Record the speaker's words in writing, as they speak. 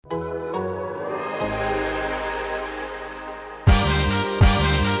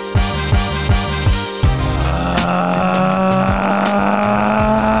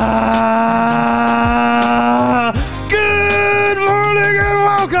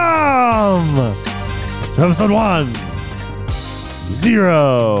Welcome to episode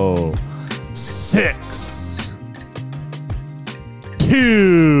 106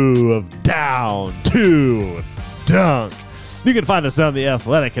 of Down to Dunk. You can find us on The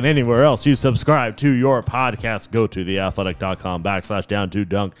Athletic and anywhere else you subscribe to your podcast. Go to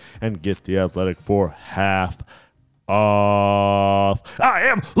theathletic.com/down2dunk and get The Athletic for half off. I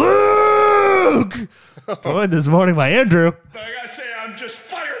am Luke! Joined this morning by Andrew. I gotta say, I'm just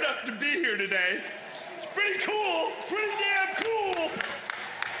fired up to be here today. It's pretty cool. Pretty damn cool.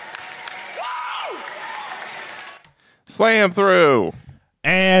 Woo! Slam through.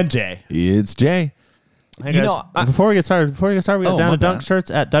 And Jay. It's Jay. Hey guys, before we get started, we got Down to Dunk bad. shirts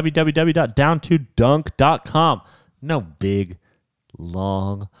at www.downtodunk.com. No big,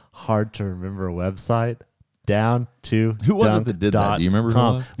 long, hard to remember website. Down to Who was it that did that? Do you remember who it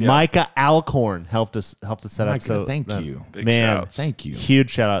was? Yeah. Micah Alcorn helped us set up. Micah, So thank you. Big man, shouts. Thank you.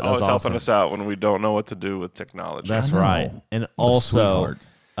 huge shout out. That was Always helping awesome. us out when we don't know what to do with technology. That's I know. right. And What a also,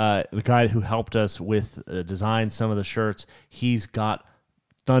 sweetheart. the guy who helped us with design some of the shirts, he's got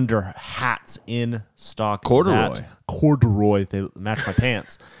Thunder hats in stock. Corduroy. Corduroy. They match my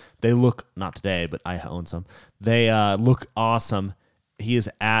pants. They look, not today, but I own some. They look awesome. He is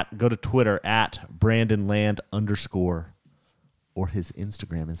go to Twitter at BrandonLand_, or his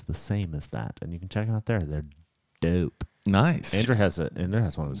Instagram is the same as that. And you can check them out there. They're dope. Nice. Andrew has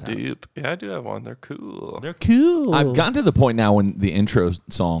one of his hats. Dupe. Yeah, I do have one. They're cool. They're cool. I've gotten to the point now when the intro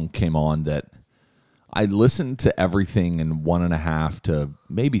song came on that I listened to everything in 1.5 to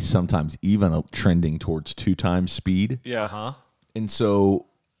maybe sometimes even trending towards 2 times speed. Yeah. Huh? And so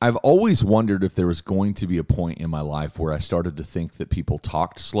I've always wondered if there was going to be a point in my life where I started to think that people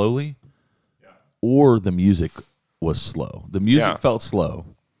talked slowly or the music was slow. The music Yeah. felt slow,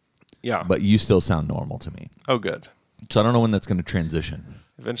 Yeah. but you still sound normal to me. Oh, good. So I don't know when that's going to transition.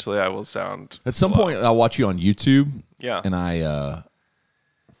 Eventually, I will sound. At some slow. point, I'll watch you on YouTube. Yeah. And I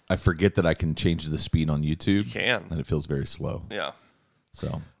forget that I can change the speed on YouTube. You can. And it feels very slow. Yeah.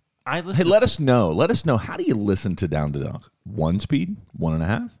 So, I hey, listen. let us know. Let us know. How do you listen to Down to Dunk? 1 speed?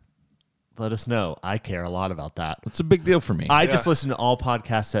 1.5? Let us know. I care a lot about that. That's a big deal for me. I just listen to all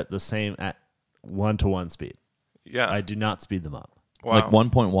podcasts at 1-to-1 speed. Yeah. I do not speed them up. Wow. Like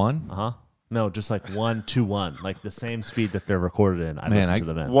 1.1? No, just like 1-to-1, like the same speed that they're recorded in. I Man, listen I- to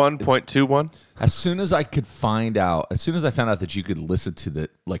them in. 1.21. As soon as I found out that you could listen to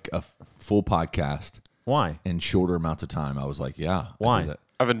a full podcast Why? in shorter amounts of time, I was like, yeah. I do Why? that.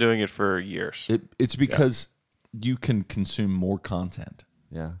 I've been doing it for years. It's because you can consume more content.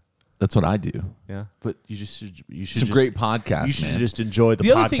 Yeah, That's what I do. yeah. But you should Some just, great podcasts, You should man. just enjoy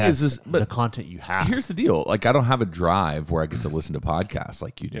the other podcast, thing is the content you have. Here's the deal. Like, I don't have a drive where I get to listen to podcasts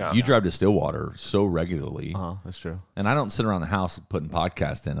like you do. Yeah. You drive to Stillwater so regularly. That's true. And I don't sit around the house putting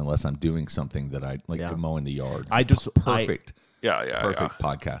podcasts in unless I'm doing something that I like Yeah. mowing the yard. I It's just- perfect. Yeah. Yeah. Perfect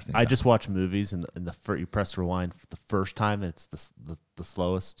podcasting. I just watch movies and you press rewind the first time. It's the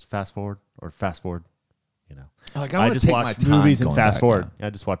slowest fast forward or fast forward. You know, Like, I wanna just take my watch time movies and going fast back forward. now. Yeah, I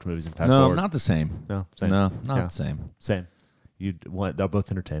just watch movies and fast No, forward. not the same. No, same. No, not Yeah. the same. Same. They're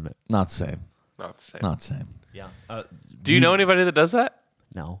both entertainment. Not the same. Not the same. Not the same. Yeah. Do you know anybody that does that?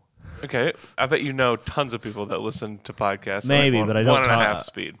 No. Okay. I bet you know tons of people that listen to podcasts. at Maybe, like but I don't 1.5 talk-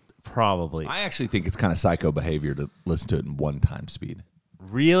 speed. Probably. I actually think it's kind of psycho behavior to listen to it in 1 time speed.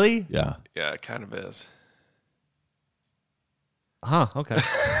 Really? Yeah. Yeah, it kind of is. Huh. Okay.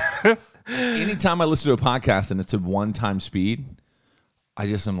 Anytime I listen to a podcast and it's a 1 time speed, I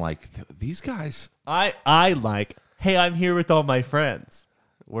just am like, these guys. I like, hey, I'm here with all my friends.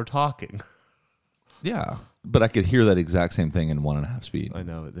 We're talking. Yeah. But I could hear that exact same thing in 1.5 speed. I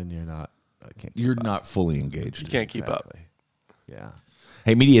know, but then you're not. I can't. You're not fully engaged. You can't keep up. Exactly. Yeah.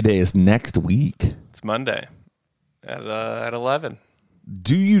 Hey, Media Day is next week. It's Monday at 11.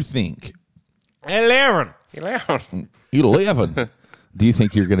 Do you think, 11. 11. 11, do you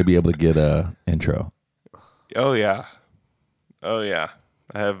think you're going to be able to get a intro? Oh, yeah. Oh, yeah.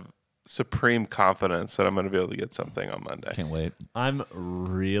 I have supreme confidence that I'm going to be able to get something on Monday. Can't wait. I'm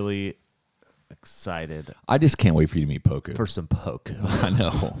really excited I just can't wait for you to meet Poku. for some Poku. I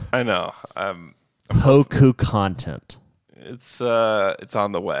know. I know. Poku content. It's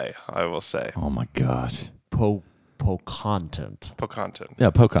on the way, I will say. Oh, my gosh. Po content. Pocahontas.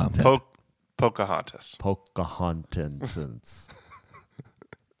 Yeah, Poke content. Pocahontas. Pocahontas.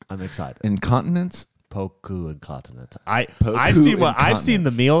 I'm excited. Incontinence? Poku incontinent. I've Poku seen the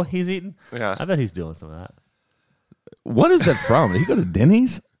incontinence. meal he's eating. Yeah. I bet he's doing some of that. What is that from? Did he go to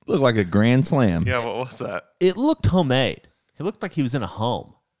Denny's? Looked like a grand slam. Yeah, what was that? It looked homemade. It looked like he was in a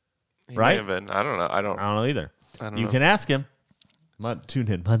home. He Right? may have been. I don't know. I don't I don't know either. don't You know. can ask him. Tune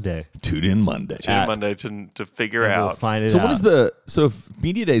in Monday. Tune in Monday. Tune in Monday to figure And out. we'll find it So out. when is if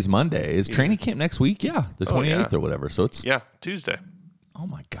Media Day's Monday, is training camp next week? Yeah, the 28th or whatever. So it's Tuesday. oh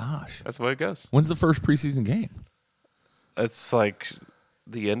my gosh. That's the way it goes. When's the first preseason game? It's like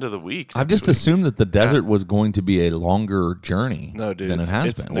the end of the week. I've next just week. assumed that the desert was going to be a longer journey No, dude, than it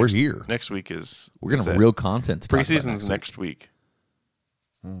has it's been. next- We're here. Next week is We're gonna is have it. real content. To talk about Preseason's week. next week.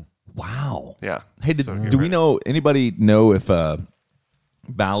 Wow. Yeah. Hey, So get do we ready. know anybody know if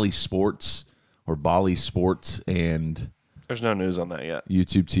Bally Sports or Bali Sports and There's no news on that yet.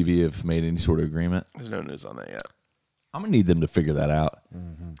 YouTube TV have made any sort of agreement? There's no news on that yet. I'm gonna need them to figure that out.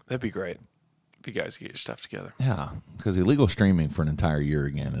 That'd be great if you guys get your stuff together. Yeah, because illegal streaming for an entire year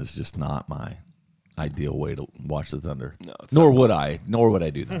again is just not my ideal way to watch the Thunder. No, it's nor would I. Nor would I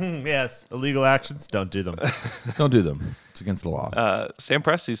do that. Yes, illegal actions. Don't do them. Don't do them. It's against the law. Sam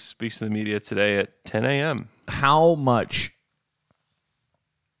Presti speaks to the media today at 10 a.m. How much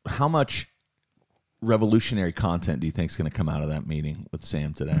revolutionary content do you think is going to come out of that meeting with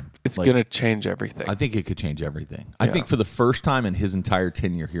Sam today? It's Like, going to change everything. I think it could change everything. I think for the first time in his entire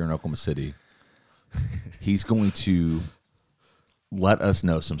tenure here in Oklahoma City, he's going to let us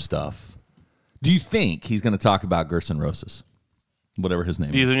know some stuff. Do you think he's going to talk about Gerson Rosas? Whatever his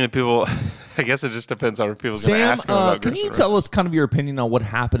name Do you is. think that people, I guess it just depends on if people are going to Sam, ask him about can Gerson you tell Rosas. us kind of your opinion on what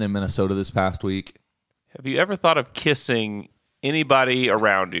happened in Minnesota this past week? Have you ever thought of kissing anybody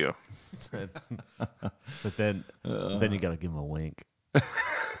around you? But then you got to give him a wink.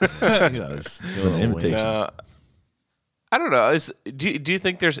 It's an invitation. I don't know. Do you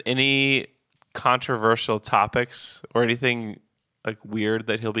think there's any controversial topics or anything like weird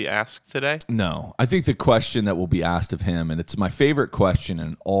that he'll be asked today? No, I think the question that will be asked of him, and it's my favorite question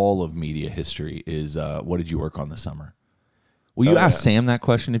in all of media history, is what did you work on this summer? Will you ask Sam that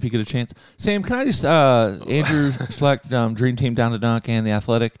question if you get a chance? Sam, can I just Andrew select Dream Team Down to Dunk and The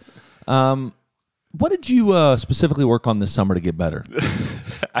Athletic? What did you specifically work on this summer to get better?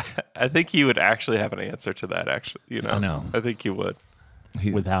 I think he would actually have an answer to that. Actually, I know. I think he would.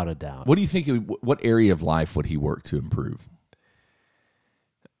 Without a doubt. What do you think? What area of life would he work to improve?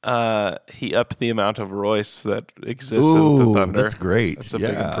 He upped the amount of Royce that exists in the Thunder. That's great. That's a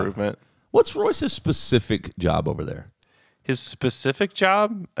big improvement. What's Royce's specific job over there? His specific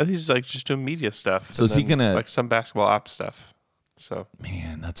job, I think he's like just doing media stuff. So and is he then, gonna- like some basketball ops stuff? So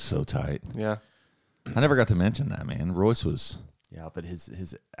Man, that's so tight. yeah, I never got to mention that, man. Royce was. Yeah, but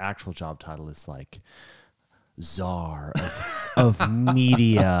his actual job title is like czar of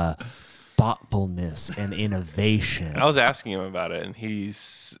media thoughtfulness and innovation. I was asking him about it, and he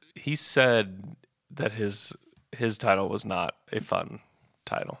said that his title was not a fun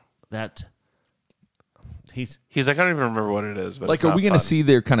title. That he's He's like, I don't even remember what it is. But Like, it's are not we going to fun. see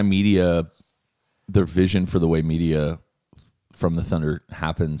their kind of media, their vision for the way media from the Thunder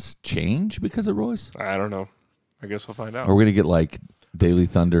happens change because of Royce? I don't know. I guess we'll find out. Are we going to get like Daily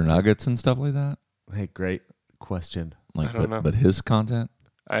Thunder Nuggets and stuff like that? hey, great question. Like, I don't know. but his content?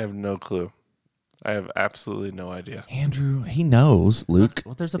 I have no clue. I have absolutely no idea. Andrew, he knows. Luke,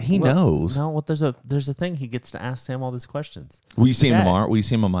 Well, there's a he knows. No, well, there's a thing he gets to ask Sam all these questions. Will you see him That- tomorrow? Will you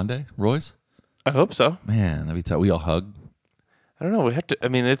see him on Monday, Royce? I hope so. Man, that'd be tight. We all hug. I don't know. We have to. I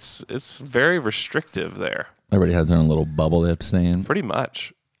mean, it's very restrictive there. Everybody has their own little bubble they have to stay in. Pretty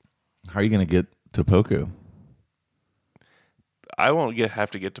much. How are you going to get to Poku? I won't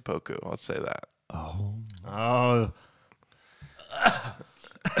have to get to Poku. Let's say that. Oh.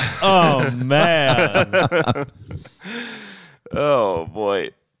 Oh man. Oh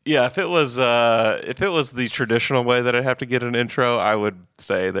boy. Yeah, if it was the traditional way that I'd have to get an intro, I would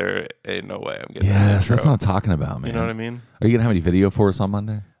say there ain't no way I'm getting an Yes, intro. that's what I'm talking about, man. You know what I mean? Are you going to have any video for us on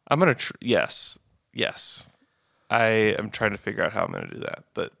Monday? I'm gonna yes. I am trying to figure out how I'm gonna do that,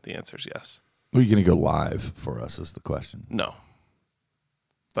 but the answer is yes. Or are you going to go live for us is the question. No.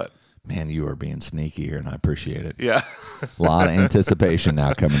 But Man, you are being sneaky here, and I appreciate it. yeah, A lot of anticipation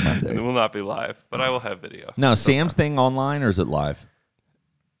now coming it Monday. will not be live, but I will have video. Now, Sam's thing online, or is it live?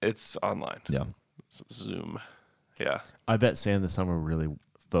 It's online. Yeah. It's Zoom. Yeah. I bet Sam this summer really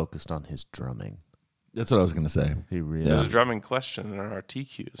focused on his drumming. That's what I was going to say. He really There's a drumming question in our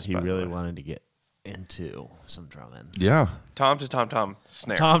TQs. he by the really way. wanted to get into some drumming. Yeah. Tom to Tom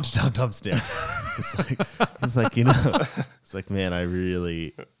snare. Tom snare. It's like, you know, it's like, man, I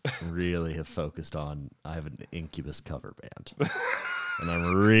really have focused on. I have an Incubus cover band, and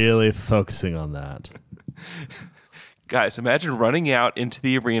I'm really focusing on that. Guys, imagine running out into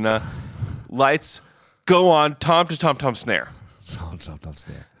the arena, lights go on, Tom to Tom snare. Don't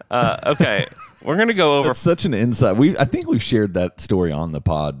stare. Okay, we're gonna go over. It's such an insight. I think we've shared that story on the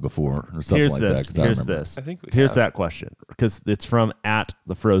pod before or something Here's like this. that. 'Cause I Here's remember. this. I think we Here's have. that question because it's from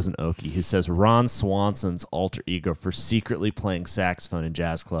 @thefrozen_okie, who says Ron Swanson's alter ego for secretly playing saxophone in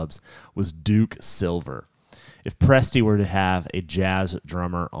jazz clubs was Duke Silver. If Presty were to have a jazz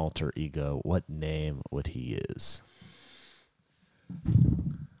drummer alter ego, what name would he use?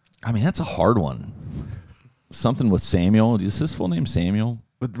 I mean, that's a hard one. Something with Samuel. Is his full name Samuel?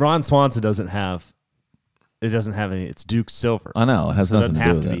 But Ron Swanson doesn't have. It doesn't have any. It's Duke Silver. I know it has So it nothing doesn't to do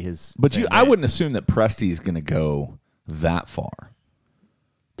have with to it. be his But same I name. wouldn't assume that Presty's going to go that far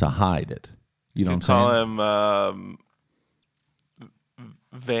to hide it. You know what I'm saying? Call him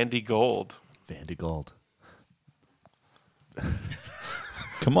Vandy Gold. Vandy Gold.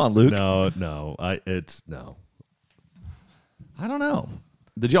 Come on, Luke. No. It's no. I don't know.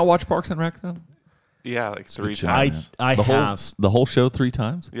 Did y'all watch Parks and Rec though? Yeah, like 3 show, times. I the have. whole show 3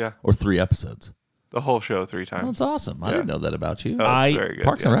 times. Yeah. or 3 episodes. The whole show 3 Oh, times. that's awesome. I Yeah. didn't know that about you. Oh, I- it's very good.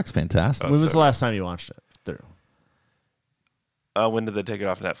 Parks and Rec's fantastic. When was so the last time you watched it? Through. When did they take it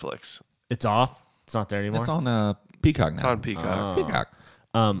off Netflix? It's off. It's not there anymore. It's on Peacock now. It's on Peacock. Peacock.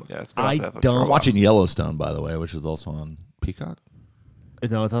 Yeah, it's been I on Netflix for a don't- while. I'm watching Yellowstone, by the way, which is also on Peacock.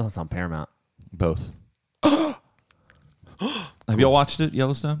 No, it's on Paramount. Both. Have y'all watched it,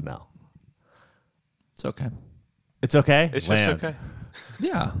 Yellowstone? No. It's okay. It's okay. It's just Land. okay.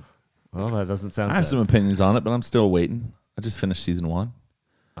 Yeah. Well, that doesn't sound. I have good. some opinions on it, but I'm still waiting. I just finished season 1.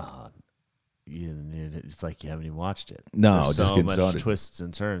 It's like you haven't even watched it. No, There's just so getting much started. twists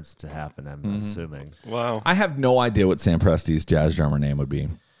and turns to happen. I'm assuming. Wow. I have no idea what Sam Presti's jazz drummer name would be.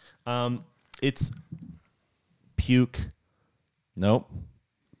 It's Puke Nope.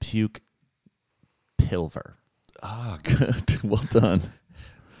 Pilver. Ah, good. Well done.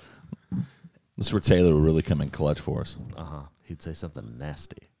 This is where Taylor would really come in clutch for us. He'd say something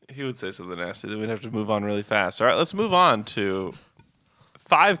nasty. He would say something nasty. Then we'd have to move on really fast. All right, let's move on to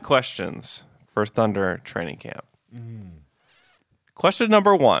 5 questions for Thunder training camp. Question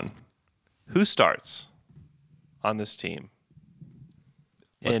number 1. Who starts on this team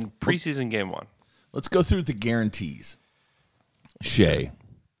in preseason game 1? Let's go through the guarantees. Shea,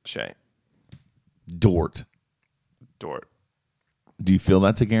 Shea, Dort. Dort. Do you feel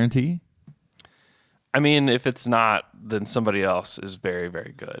that's a guarantee? I mean, if it's not, then somebody else is very,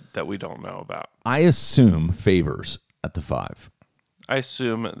 very good that we don't know about. I assume Favors at the 5. I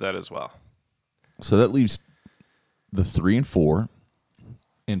assume that as well. So that leaves the 3 and 4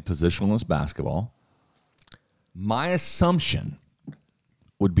 in positionless basketball. My assumption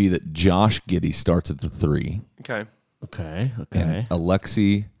would be that Josh Giddey starts at the 3 Okay. Okay. and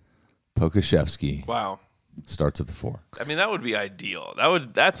Alexei Pokashevsky Wow. starts at the 4. I mean, that would be ideal.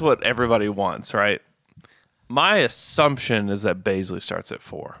 That's what everybody wants, right? My assumption is that Baisley starts at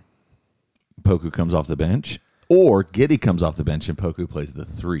 4. Poku comes off the bench, or Giddey comes off the bench and Poku plays the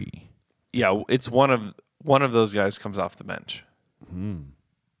 3. Yeah, it's one of those guys comes off the bench.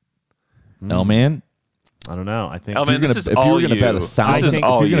 L-Man, I don't know. I think. Oh, man, if this you is were all going to bet you. $1,000, This is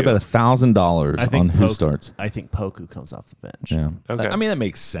all if you're going you. to bet $1,000 I think on who Poku- starts, I think Poku comes off the bench. yeah. Okay. I mean that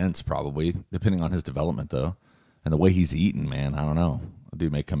makes sense probably, depending on his development though, and the way he's eating. Man, I don't know. The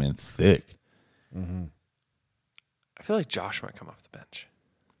dude may come in thick. I feel like Josh might come off the bench.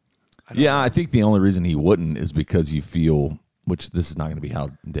 I think the only reason he wouldn't is because you feel, which this is not going to be how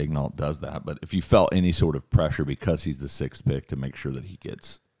Daignault does that, but if you felt any sort of pressure because he's the 6th pick to make sure that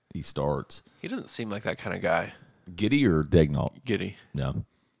he starts. He doesn't seem like that kind of guy. Giddey or Daignault? Giddy. No.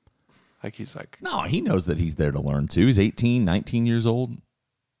 Like he's like No, he knows that he's there to learn too. He's 18, 19 years old.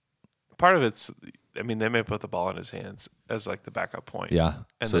 part of it's. I mean, they may put the ball in his hands as like the backup point. Yeah.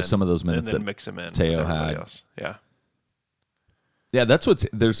 And So then- some of those minutes and then that mix him in. Teo with everybody had. else. Yeah. Yeah,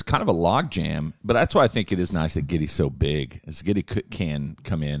 there's kind of a log jam, but that's why I think it is nice that Giddey's so big. Is Giddey can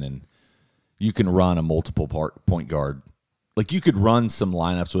come in and you can run a multiple point guard. Like you could run some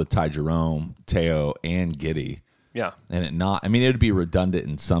lineups with Ty Jerome, Teo, and Giddey, Yeah. and it would be redundant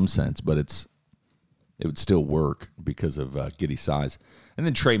in some sense, but it would still work because of Giddey's size. And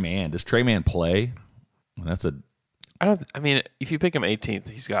then Trey Mann, does Trey Mann play? I mean, if you pick him 18th,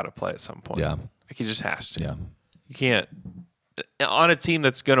 he's got to play at some point. Yeah. Like he just has to. Yeah. You can't on a team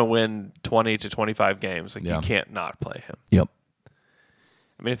that's going to win 20 to 25 games. Like Yeah. you can't not play him. Yep.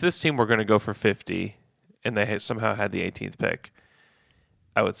 I mean, if this team were going to go for 50 and they had somehow had the 18th pick,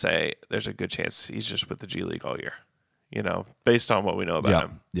 I would say there's a good chance he's just with the G League all year. You know, based on what we know about Yeah.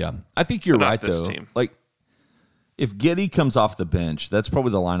 him. Yeah. I think you're But not right this though. team. Like if Giddey comes off the bench, that's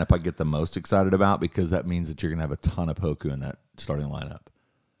probably the lineup I get the most excited about because that means that you're going to have a ton of Poku in that starting lineup.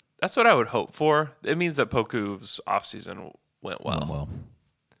 That's what I would hope for. It means that Poku's offseason went well. Well,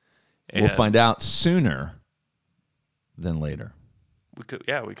 And we'll find out sooner than later. We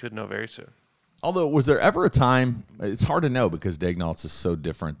could know very soon. Although, was there ever a time, it's hard to know because Daignault's is so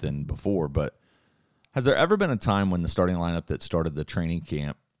different than before, but has there ever been a time when the starting lineup that started the training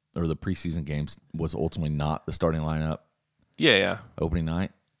camp or the preseason games was ultimately not the starting lineup Yeah. opening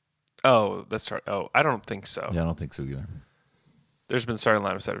night? Oh, that's right. Oh, I don't think so. Yeah, I don't think so either. There's been starting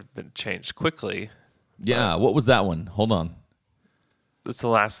lineups that have been changed quickly. Yeah, what was that one? Hold on. It's the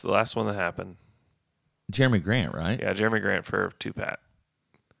last one that happened. Jeremy Grant, right? Yeah, Jeremy Grant for Tupat.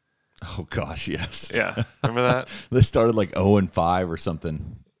 Oh, gosh, yes. Yeah, remember that? They started like 0-5 or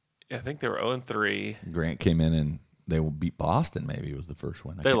something. Yeah, I think they were 0-3. Grant came in and they beat Boston, maybe was the first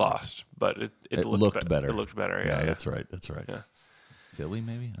one. They lost, but it looked better. It looked better, yeah. That's right. Yeah. Philly,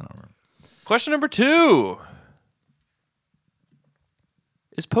 maybe? I don't remember. Question number 2.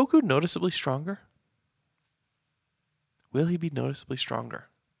 Is Poku noticeably stronger? Will he be noticeably stronger?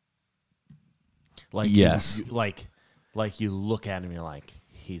 Like Yes. Like you look at him, and you're like,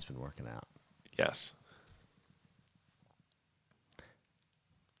 he's been working out. Yes.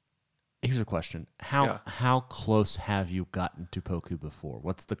 Here's a question: How close have you gotten to Poku before?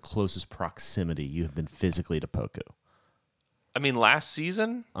 What's the closest proximity you have been physically to Poku? I mean, last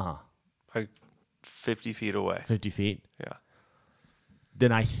season, Uh-huh. like 50 feet away. 50 feet? Yeah.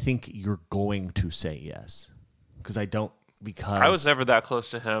 Then I think you're going to say yes. Because I was never that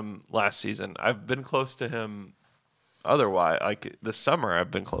close to him last season. I've been close to him otherwise. Like this summer,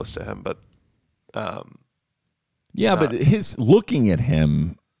 I've been close to him, but Yeah, but his looking at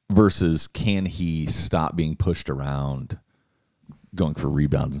him versus can he stop being pushed around, going for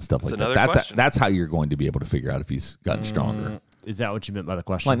rebounds and stuff like another that. question. That's how you're going to be able to figure out if he's gotten stronger. Is that what you meant by the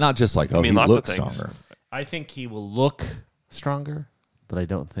question? Like not just like, oh, mean, he lots of looks things. stronger. I think he will look stronger, but I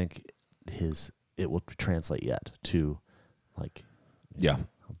don't think it will translate yet to like Yeah.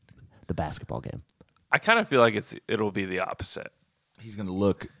 the basketball game. I kind of feel like it'll be the opposite. He's going to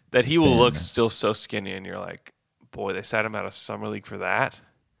look That he will thin. look still so skinny, and you're like, boy, they sat him out of summer league for that.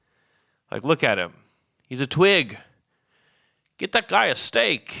 Like, look at him. He's a twig. Get that guy a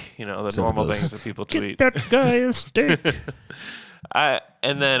steak. You know, the Some of normal those. things that people tweet. That guy a steak.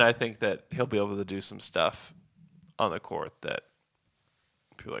 And then I think that he'll be able to do some stuff on the court that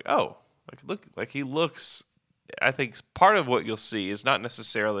people are like, oh, look, like he looks. I think part of what you'll see is not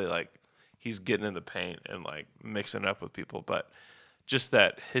necessarily like he's getting in the paint and like mixing it up with people, but just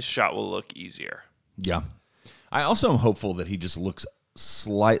that his shot will look easier. Yeah. I also am hopeful that he just looks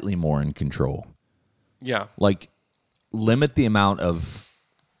slightly more in control. Yeah. Like limit the amount of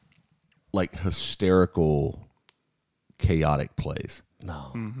like hysterical chaotic plays.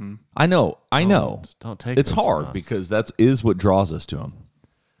 No. I know. Don't take It's those hard shots. because that is what draws us to him.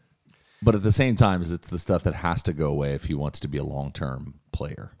 But at the same time, it's the stuff that has to go away if he wants to be a long-term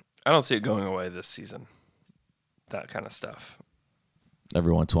player. I don't see it going away this season. That kind of stuff.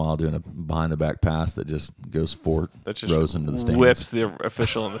 Every once in a while, doing a behind-the-back pass that just goes for That just rows into the stands. whips the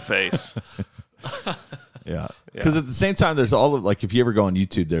official in the face. Yeah. Because at the same time, there's all of, like, if you ever go on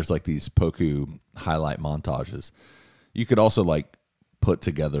YouTube, there's like these Poku highlight montages. You could also like put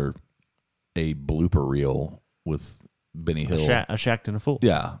together a blooper reel with Benny Hill. A Shaq and a fool.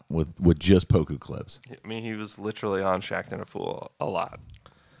 Yeah, with just Poku clips. I mean, he was literally on Shaq and a Fool a lot I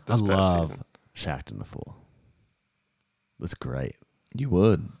this past love season. Shaq and the fool. That's great. You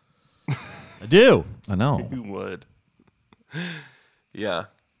would. I do. I know. Who would? Yeah.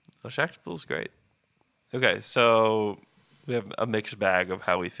 Well, Shaq and a Fool's great. Okay, so we have a mixed bag of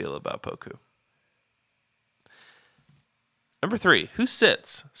how we feel about Poku. Number 3, who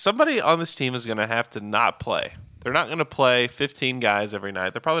sits? Somebody on this team is going to have to not play. They're not going to play 15 guys every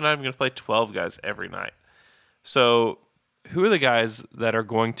night. They're probably not even going to play 12 guys every night. So who are the guys that are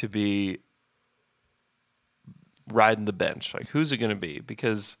going to be riding the bench? Like, who's it going to be?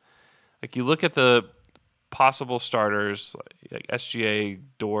 Because, like, you look at the possible starters, like SGA,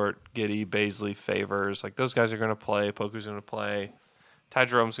 Dort, Giddey, Baisley, Favors. Like, those guys are going to play. Poku's going to play. Ty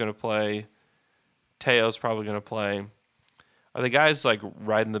Jerome's going to play. Teo's probably going to play. Are the guys, like,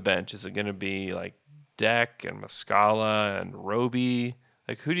 riding the bench? Is it going to be, like, Deck and Muscala and Roby?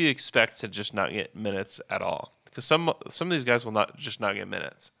 Like, who do you expect to just not get minutes at all? Because some of these guys will not get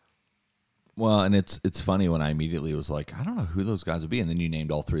minutes. Well, and it's funny when I immediately was like, I don't know who those guys would be, and then you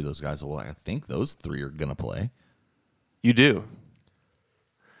named all three of those guys. Well, I think those three are gonna play. You do.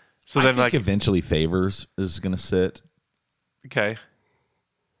 So I then, think like, eventually Favors is gonna sit. okay.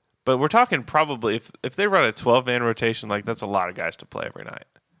 But we're talking probably if they run a 12-man rotation, like that's a lot of guys to play every night.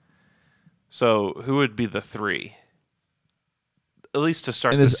 So who would be the 3? At least to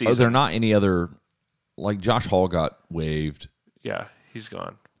start And the are season. there not any other? Like Josh Hall got waived. Yeah, he's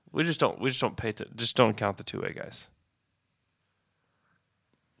gone. We just don't just don't count the two-way guys.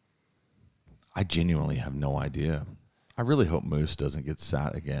 I genuinely have no idea. I really hope Moose doesn't get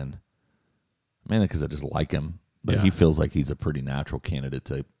sat again. Mainly because I just like him, but he feels like he's a pretty natural candidate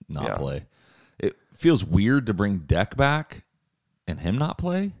to not play. It feels weird to bring Deck back and him not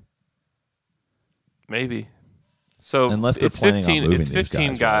play. Maybe. So unless they're it's planning on 15. moving It's these 15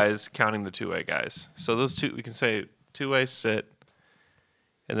 guys, guys counting the two-way guys. So those two, we can say two-way sit,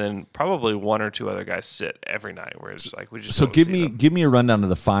 and then probably one or two other guys sit every night. Where it's like we just So don't give see me them. give me a rundown of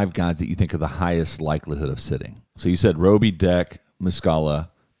the 5 guys that you think are the highest likelihood of sitting. So you said Roby, Deck, Muscala,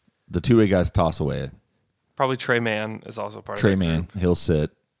 the two-way guys toss away. Probably Trey Mann is also part Trey of that Mann, group. he'll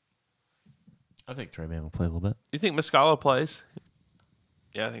sit. I think Trey Mann will play a little bit. You think Muscala plays?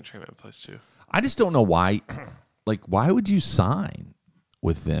 Yeah, I think Trey Mann plays too. I just don't know why. Like, why would you sign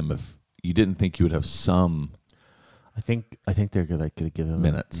with them if you didn't think you would have some? I think they're gonna give him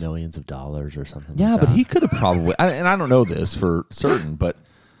Minutes. millions of dollars or something. Yeah, like but that. he could have probably, and I don't know this for certain, but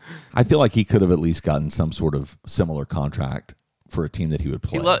I feel like he could have at least gotten some sort of similar contract for a team that he would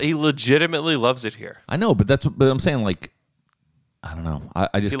play. He legitimately loves it here. I know, but I'm saying, like, I don't know.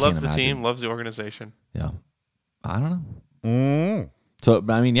 I just He can't loves the imagine. team, loves the organization. Yeah, I don't know. So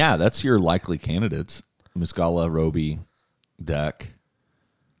I mean, yeah, that's your likely candidates: Muscala, Roby, Deck.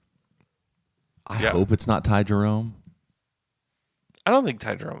 I hope it's not Ty Jerome. I don't think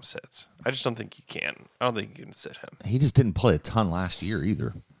Ty Jerome sits. I just don't think you can. I don't think you can sit him. He just didn't play a ton last year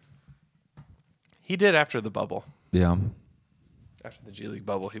either. He did after the bubble. Yeah, After the G League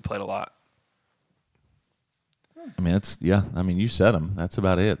bubble, he played a lot. I mean, you said him. That's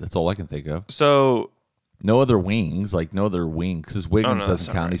about it. That's all I can think of. So No other wings, because Wiggins that's doesn't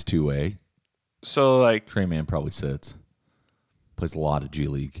not count. right. He's two-way. like Trey Mann probably sits. Plays a lot of G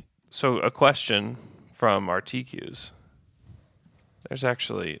League. so a question from our TQs. There's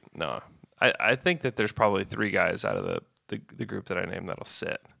actually no. I think that there's probably 3 guys out of the group that I named that'll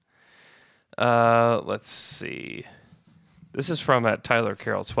sit. Let's see. This is from at Tyler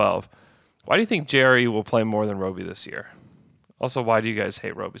Carroll 12. Why do you think Jerry will play more than Roby this year? Also, why do you guys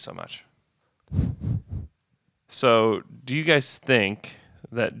hate Roby so much? So, do you guys think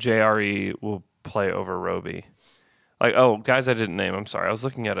that JRE will play over Roby? Like, oh, guys I didn't name. I'm sorry. I was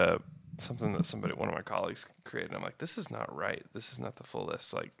looking at something that one of my colleagues created. I'm like, this is not right. This is not the full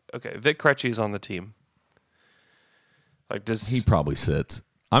list. Like, okay, Vic Krejci's on the team. Like, does He probably sits.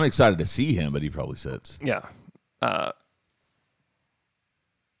 I'm excited to see him, but he probably sits. Yeah.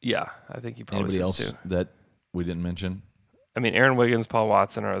 Yeah, I think he probably Anybody sits else too. that we didn't mention? I mean, Aaron Wiggins, Paul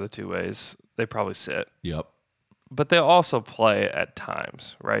Watson are the two ways. They probably sit. Yep. But they'll also play at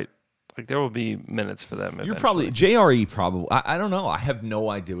times, right? Like, there will be minutes for them. You're eventually. probably JRE. Probably. I don't know. I have no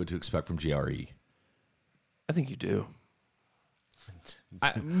idea what to expect from JRE. I think you do.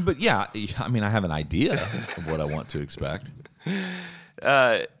 But yeah, I mean, I have an idea of what I want to expect.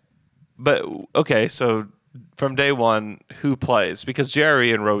 But okay, so from day one, who plays? Because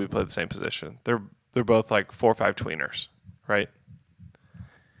Jerry and Roby play the same position. They're both like 4-5 tweeners, right?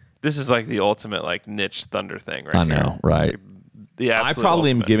 This is like the ultimate like niche Thunder thing, right? I know, right? The I absolute probably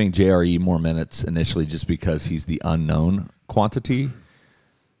ultimate. am giving JRE more minutes initially just because he's the unknown quantity.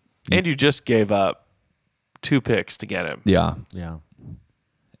 And you just gave up 2 picks to get him. Yeah. Yeah.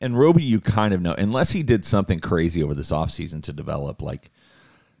 And Roby, you kind of know, unless he did something crazy over this offseason to develop, like,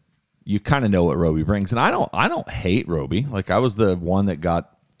 you kind of know what Roby brings. And I don't hate Roby. Like, I was the one that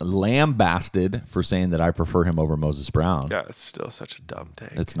got lambasted for saying that I prefer him over Moses Brown. Yeah, it's still such a dumb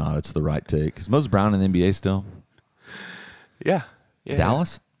take. It's not. It's the right take. Is Moses Brown in the NBA still? Yeah.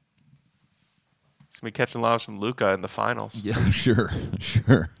 Dallas? He's gonna be catching lobs from Luka in the finals. Yeah, sure.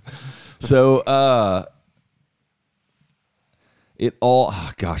 So, I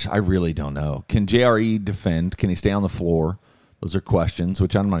really don't know. Can JRE defend? Can he stay on the floor? Those are questions,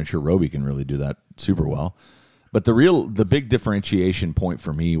 which I'm not sure Roby can really do that super well. But the big differentiation point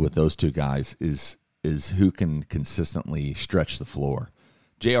for me with those two guys is who can consistently stretch the floor.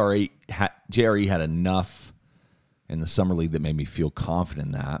 JRE had enough in the summer league that made me feel confident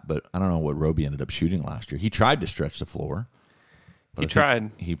in that, but I don't know what Roby ended up shooting last year. He tried to stretch the floor. But He I think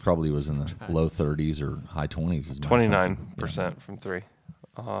tried. He probably was in the low 30s or high 20s. Is my assumption. 29% from 3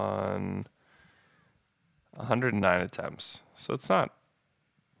 on 109 attempts. So it's not.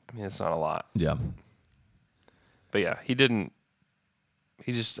 I mean, it's not a lot. Yeah. But yeah, he didn't.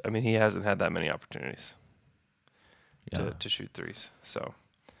 He just. I mean, he hasn't had that many opportunities to shoot threes. So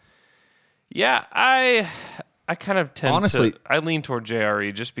yeah, I kind of tend Honestly, to. I lean toward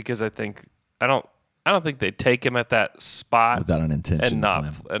JRE just because I don't think they take him at that spot Without an intention.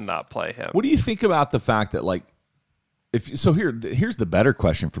 and plan. not play him. What do you think about the fact that, like, Here's the better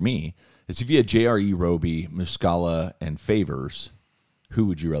question for me is if you had JRE, Roby, Muscala, and Favors, who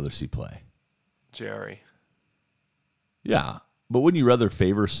would you rather see play? JRE. Yeah, but wouldn't you rather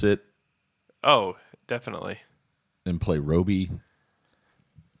Favors sit Oh, definitely. and play Roby?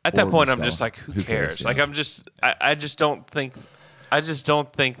 At that Or point, I'm Muscala. just like, who cares? Yeah. Like, I just don't think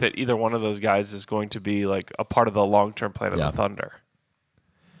that either one of those guys is going to be like a part of the long-term plan of Yeah. the Thunder.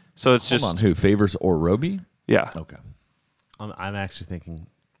 So it's Hold just, on, who? Favors or Roby? yeah. Okay. I'm actually thinking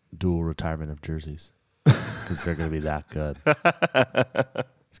dual retirement of jerseys because they're going to be that good.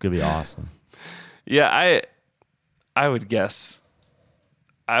 It's going to be awesome. Yeah, I would guess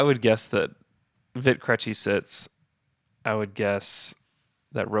that Vit Krejci sits. I would guess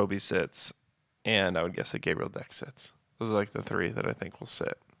that Roby sits, and I would guess that Gabriel Deck sits. Those are like the three that I think will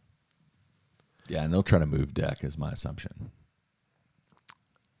sit. Yeah, and they'll try to move Deck is my assumption.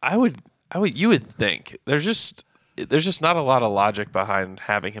 You would think there's just not a lot of logic behind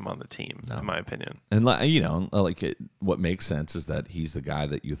having him on the team, in my opinion. And what makes sense is that he's the guy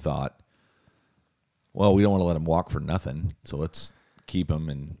that you thought, well, we don't want to let him walk for nothing, so let's keep him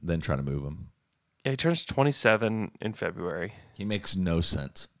and then try to move him. Yeah, he turns 27 in February. He makes no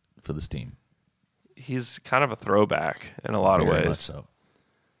sense for this team. He's kind of a throwback in a lot of Very much ways. so.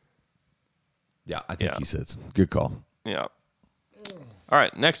 Yeah, I think Yeah. he sits. Good call. Yeah. All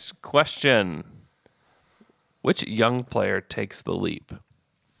right, next question. Which young player takes the leap?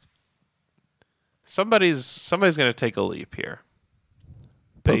 Somebody's going to take a leap here.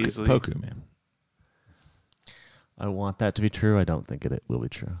 Paisley. Poku, man. I want that to be true. I don't think it will be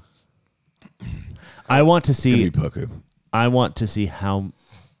true. I want to It's gonna see. be Poku. I want to see how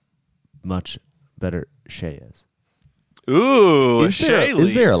much better Shea is. Ooh, Is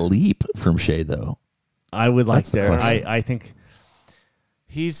there a leap from Shea though? I would like That's the there. question. I think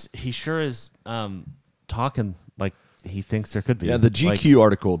he sure is talking like he thinks there could be. Yeah, the Like, GQ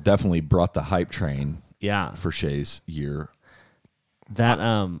article definitely brought the hype train yeah, for Shea's year. that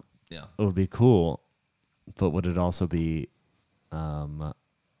Yeah. it would be cool, but would it also be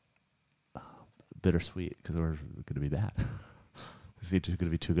bittersweet because we're going to be bad? Is he going to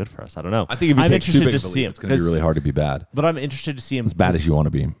be too good for us? I don't know. I think if he I'm takes too interested big to of a see leap, him. it's going to be really hard to be bad. But I'm interested to see him As bad as you want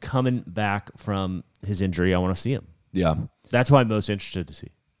to be. coming back from his injury. I want to see him. Yeah. That's who I'm most interested to see.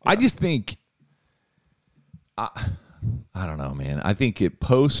 I just think I don't know, man. I think it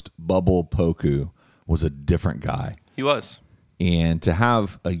post bubble Poku was a different guy. He was. And to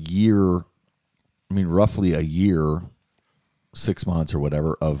have a year, roughly a year, 6 months or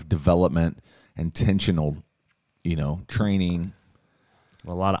whatever of development, intentional, training.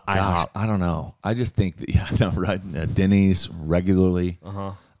 A lot of Gosh, IHOP. I don't know. I just think that, right? Denny's regularly.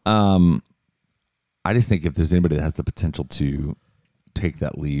 I just think if there's anybody that has the potential to take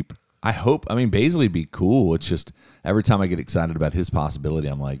that leap, I hope. Baisley would be cool. It's just every time I get excited about his possibility,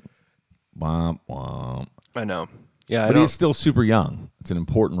 I'm like, womp, womp. I know. Yeah, But he's still super young. It's an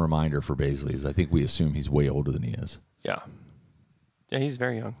important reminder for Baisley. Is I think we assume he's way older than he is. Yeah. Yeah, he's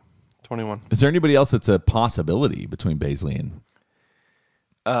very young. 21. Is there anybody else that's a possibility between Baisley and?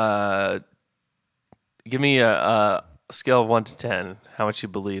 Give me a scale of 1 to 10, how much you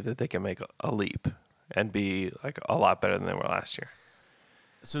believe that they can make a leap and be like a lot better than they were last year.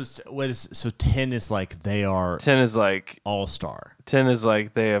 So 10 is like they are 10 is like all-star. they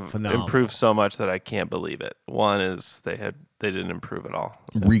have Phenomenal. improved so much that I can't believe it. 1 is they didn't improve at all.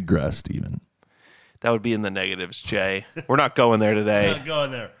 Regressed even. That would be in the negatives, Jay. We're not going there today. Go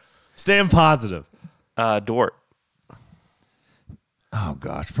in there. Staying positive. Dort. Oh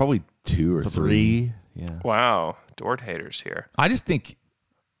gosh, probably 2 or 3. 3. Yeah. Wow. Dort haters here. I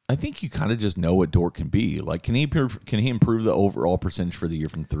think you kind of just know what Dort can be. Like, can he improve the overall percentage for the year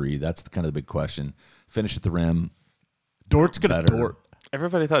from 3? That's kind of the big question. Finish at the rim. Dort's going to Better. Dort.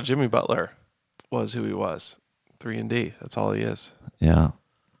 Everybody thought Jimmy Butler was who he was. 3-and-D. That's all he is. Yeah,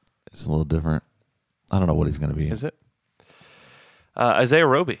 it's a little different. I don't know what he's going to be. Is it? Isaiah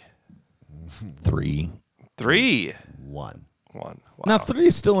Roby. 3. 3. 1. 1. Wow. Now 3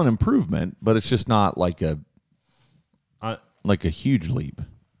 is still an improvement, but it's just not like a Oh, huge leap.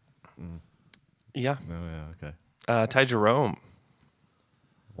 Yeah. okay. Ty Jerome.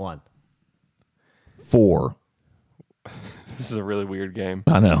 1. 4. This is a really weird game.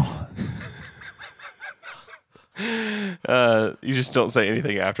 I know. You just don't say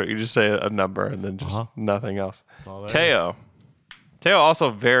anything after it. You just say a number and then just nothing else. all there Teo. Teo also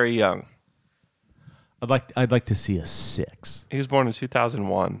very young. I'd like to see a 6. He was born in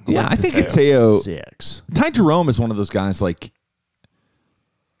 2001. Yeah, I think Teo. Teo. 6. Ty Jerome is one of those guys. Like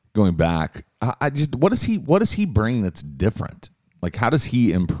going back, I just what does he bring that's different? Like how does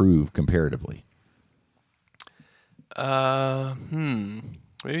he improve comparatively?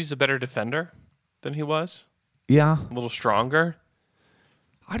 Maybe he's a better defender than he was. Yeah. A little stronger.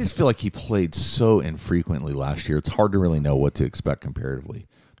 I just feel like he played so infrequently last year. It's hard to really know what to expect comparatively.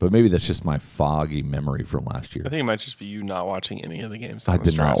 But maybe that's just my foggy memory from last year. I think it might just be you not watching any of the games. I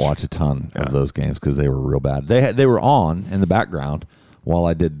did not watch a ton of those games because they were real bad. They were on in the background while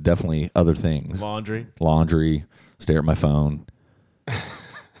I did definitely other things. Laundry, stare at my phone.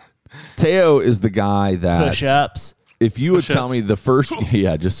 Teo is the guy that Push-ups. If you would tell me the first,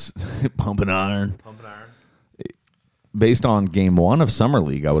 just pumping iron. Based on game 1 of Summer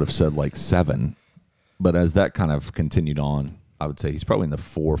League, I would have said like 7. But as that kind of continued on, I would say he's probably in the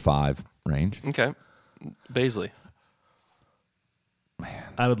 4 or 5 range. Okay. Baisley.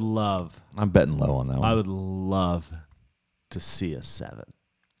 I'm betting low on that one. I would love to see a 7.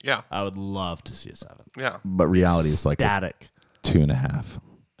 Yeah. I would love to see a 7. Yeah. But reality is like Static. 2.5.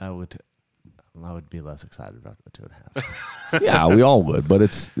 I would be less excited about the 2.5. Yeah, we all would. But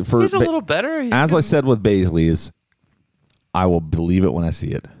it's for He's a little better. As I said with Baisley is I will believe it when I see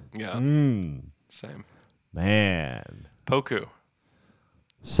it. Yeah. Same. Man. Poku.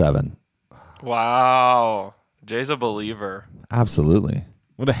 7. Wow. Jay's a believer. Absolutely.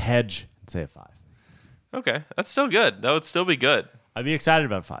 What a hedge and say a 5. Okay. That's still good. That would still be good. I'd be excited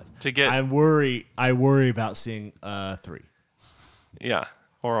about a 5. I worry about seeing a 3. Yeah.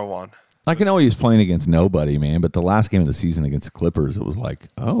 Or a 1. I can know he was playing against nobody, man, but the last game of the season against the Clippers, it was like,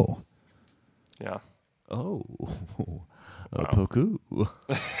 oh. Yeah. Oh. Poku.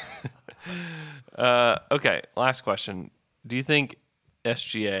 Okay. Last question. Do you think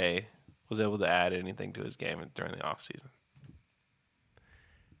SGA was able to add anything to his game during the offseason?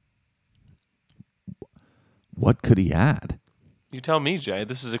 What could he add? You tell me, Jay.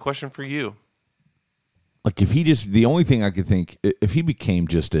 This is a question for you. Like if he just, the only thing I could think, if he became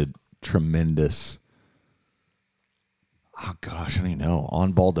just a tremendous, oh gosh, I don't even know,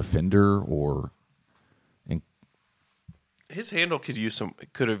 on-ball defender or his handle could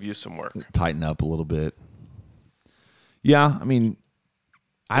have used some work. Tighten up a little bit. Yeah, I mean,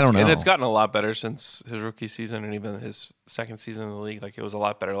 I don't know. And it's gotten a lot better since his rookie season and even his second season in the league. Like it was a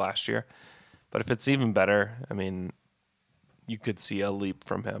lot better last year. But if it's even better, I mean, you could see a leap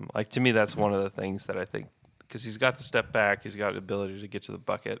from him. Like to me, that's one of the things that I think, because he's got the step back, he's got the ability to get to the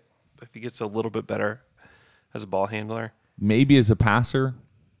bucket. If he gets a little bit better as a ball handler, maybe as a passer.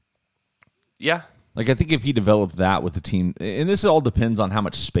 Yeah. Like I think if he developed that with the team, and this all depends on how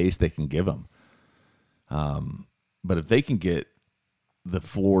much space they can give him. But if they can get the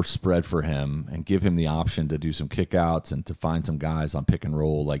floor spread for him and give him the option to do some kickouts and to find some guys on pick and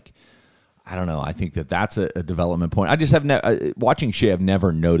roll, like I don't know, I think that's a development point. I just have watching Shea, I've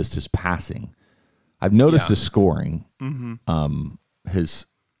never noticed his passing. I've noticed his scoring, his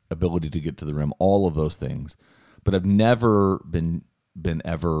ability to get to the rim, all of those things, but I've never been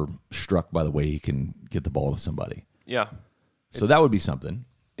ever struck by the way he can get the ball to somebody. Yeah. So that would be something.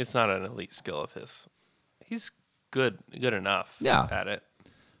 It's not an elite skill of his. He's good enough at it.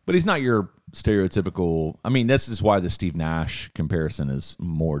 But he's not your stereotypical. I mean, this is why the Steve Nash comparison is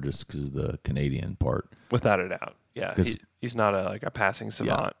more just because of the Canadian part. Without a doubt. Yeah. He's not a passing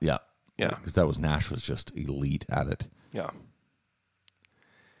savant. Yeah. Yeah. Because Nash was just elite at it. Yeah.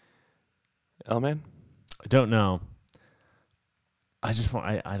 L-Man? I don't know. I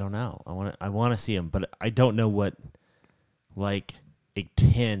don't know. I want to see him, but I don't know what, like a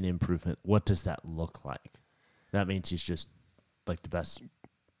 10 improvement. What does that look like? That means he's just like the best.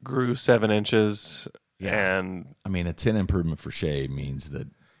 Grew 7 inches, and I mean a 10 improvement for Shea means that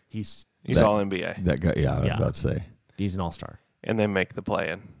he's all NBA. That guy, I was about to say he's an all-star, and they make the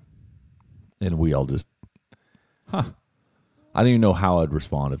play-in, and we all just, I don't even know how I'd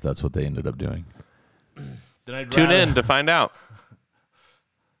respond if that's what they ended up doing. Tune in to find out.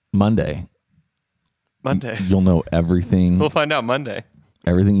 Monday. You'll know everything. We'll find out Monday.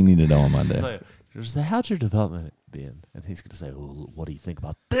 Everything you need to know on Monday. So, how's your development been? And he's going to say, well, what do you think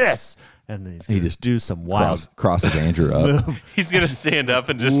about this? And then he just do some wild. Crosses Andrew up. He's going to stand up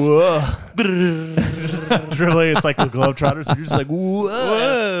and just. Dribbling. It's like the Globetrotters. So you're just like,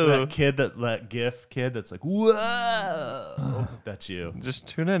 whoa. That GIF kid that's like, whoa. That's you. Just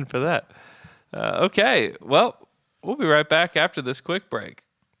tune in for that. Okay. Well, we'll be right back after this quick break.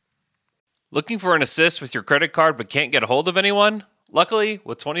 Looking for an assist with your credit card but can't get a hold of anyone? Luckily,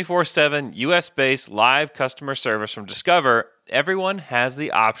 with 24/7 U.S.-based live customer service from Discover, everyone has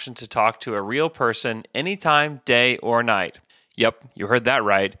the option to talk to a real person anytime, day or night. Yep, you heard that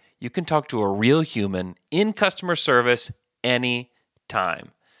right. You can talk to a real human in customer service anytime.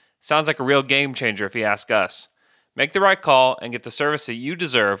 Sounds like a real game changer if you ask us. Make the right call and get the service that you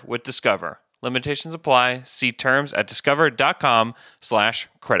deserve with Discover. Limitations apply. See terms at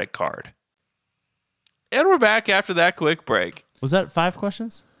discover.com/creditcard. And we're back after that quick break. Was that 5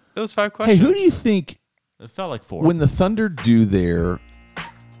 questions? It was 5 Hey, questions. who do you think It felt like 4. when the Thunder do their?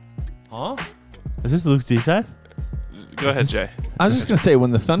 Huh? Is this Luke's deep dive? Go ahead, Jay. I was just gonna say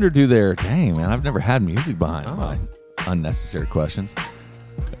when the Thunder do their. Dang man, I've never had music behind my unnecessary questions.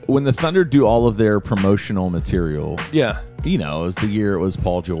 When the Thunder do all of their promotional material, Yeah. you know, it was the year it was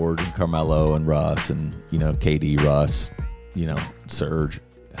Paul George and Carmelo and Russ and, you know, KD, Russ, you know, Serge.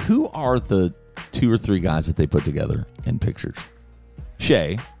 Who are the 2 or 3 guys that they put together in pictures?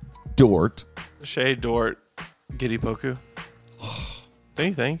 Shea, Dort. Shea, Dort, Giddy Poku. Don't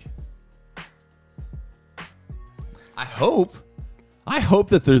you think? I hope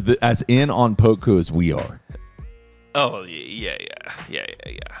that they're as in on Poku as we are. Oh, yeah.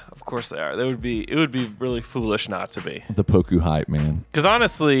 Of course they are. It would be really foolish not to be. The Poku hype, man. Because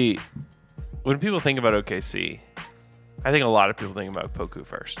honestly, when people think about OKC, I think a lot of people think about Poku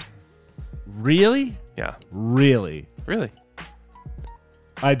first. Really? Yeah. Really? Really?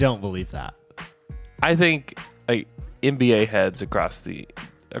 I don't believe that. I think like NBA heads across the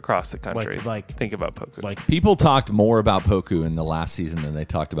country Like- think about Poku. Like, People talked more about Poku in the last season than they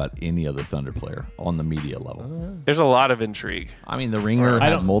talked about any other Thunder player on the media level. There's a lot of intrigue. I mean, the Ringer I had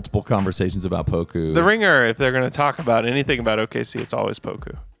don't- multiple conversations about Poku. The Ringer, if they're going to talk about anything about OKC, it's always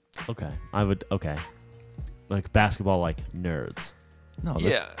Poku. okay. Okay. Like basketball, like nerds. No,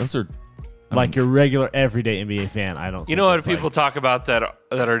 Yeah. those are. Like your regular everyday NBA fan, I don't You think know what it's people like talk about that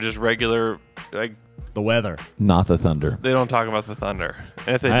are just regular, like the weather. Not the Thunder. they don't talk about the Thunder.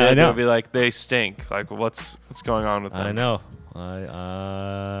 And if they I did, know. they'll be like, they stink. Like, what's going on with them? I know.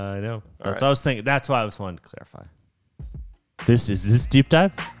 I know. That's right. what I was thinking. That's why I was wanting to clarify. Is this deep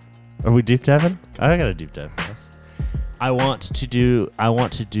dive? Are we deep diving? I got a deep dive for us. I want to do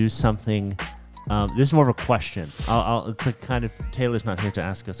something. This is more of a question. It's a kind of Taylor's not here to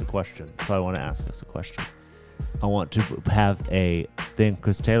ask us a question, so I want to ask us a question. I want to have a thing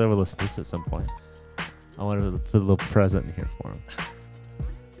because Taylor will listen to this at some point. I want to put a little present in here for him.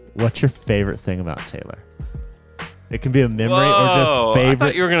 What's your favorite thing about Taylor? It can be a memory or just Whoa, I favorite.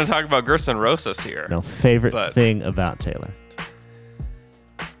 thought you were going to talk about Gerson Rosas here. No, favorite But- thing about Taylor.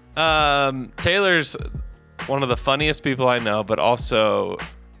 Taylor's one of the funniest people I know, but also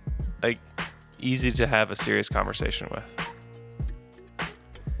like easy to have a serious conversation with.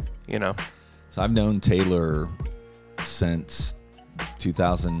 You know, So I've known Taylor since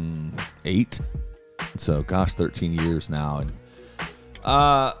 2008. So gosh, 13 years now, and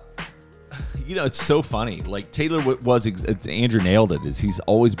you know, it's so funny. Like Taylor Andrew nailed it. Is he's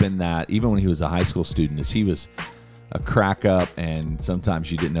always been that, even when he was a high school student, is he was a crack up, and sometimes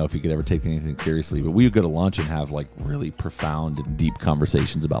you didn't know if he could ever take anything seriously. But we would go to lunch and have like really profound and deep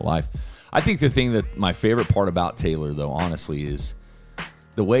conversations about life. I think the thing that my favorite part about Taylor, though, honestly, is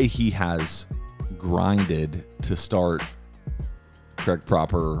the way he has grinded to start Craig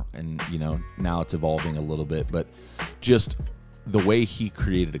Proper, and you know, now it's evolving a little bit, but just the way he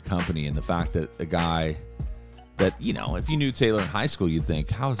created a company, and the fact that a guy that, you know, if you knew Taylor in high school, you'd think,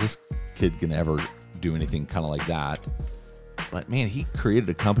 how is this kid gonna ever do anything kind of like that? But man, he created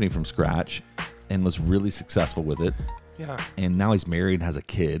a company from scratch and was really successful with it. yeah. And now he's married and has a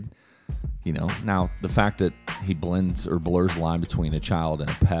kid. You know, now the fact that he blends or blurs the line between a child and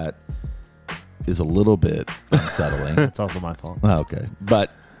a pet is a little bit unsettling. It's also my fault. Okay,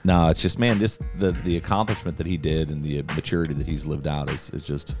 but no, it's just, man, just the accomplishment that he did and the maturity that he's lived out is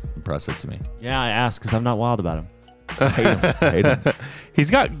just impressive to me. Yeah, I asked because I'm not wild about him. I hate him. I hate him. He's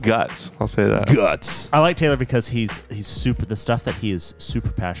got guts. I'll say that. Guts. I like Taylor because he's super. The stuff that he is super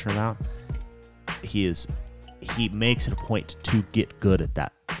passionate about, he makes it a point to get good at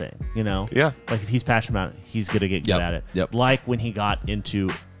that thing. You know, Yeah. Like if he's passionate about it, he's gonna get good Yep, at it. yep. Like when he got into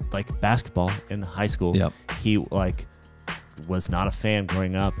like basketball in high school, Yep. he like was not a fan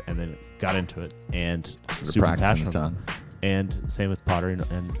growing up and then got into it and super practicing a passionate. ton. And same with pottery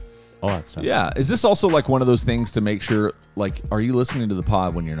and all that stuff. Yeah. Is this also like one of those things to make sure, like, are you listening to the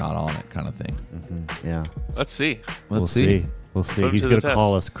pod when you're not on it, kind of thing? Yeah. Let's see. We'll see. We'll see. Put him He's to the gonna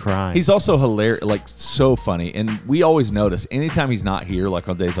call us test. crying. He's also hilarious, like so funny, and we always notice anytime he's not here, like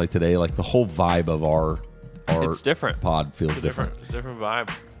on days like today, like the whole vibe of our It's different. pod feels It's a different. It's a different vibe.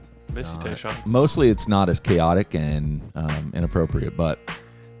 Miss you, Tayshaun. Mostly, it's not as chaotic and inappropriate, but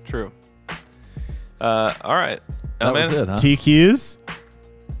True. All right. that was man. it, huh? TQs.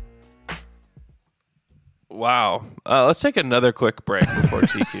 Wow. Let's take another quick break before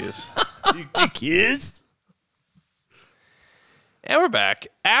TQs. TQs. And we're back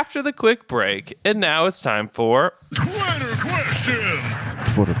after the quick break, and now it's time for Twitter questions.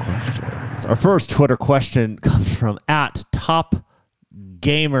 Twitter questions. Our first Twitter question comes from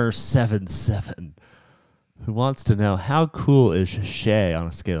 @TopGamer77, who wants to know how cool is Shea on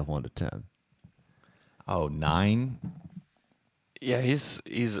a scale of 1 to 10. Oh, 9? Yeah, he's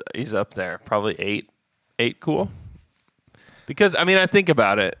up there, probably 8. 8 cool. Because I mean, I think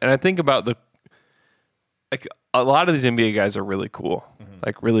about it, and I think about like a lot of these NBA guys are really cool,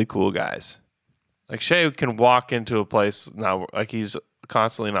 like really cool guys. Like Shea can walk into a place now, like he's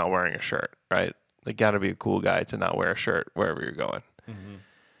constantly not wearing a shirt, right? Like, got to be a cool guy to not wear a shirt wherever you're going.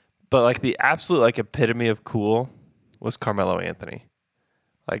 But like the absolute like epitome of cool was Carmelo Anthony.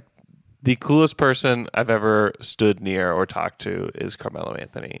 Like the coolest person I've ever stood near or talked to is Carmelo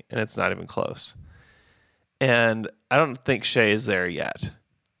Anthony, and it's not even close. And I don't think Shea is there yet.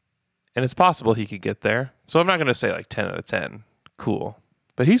 And it's possible he could get there. So I'm not going to say like 10 out of 10 cool.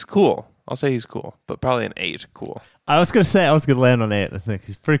 But he's cool. I'll say he's cool. But probably an 8 cool. I was going to land on 8. I think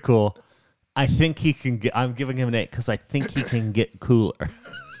he's pretty cool. I think he can get, I'm giving him an 8 because I think he can get cooler.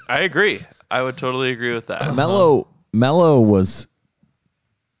 I agree. I would totally agree with that. Melo was...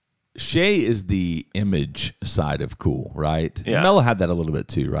 Shea is the image side of cool, right? Yeah. Melo had that a little bit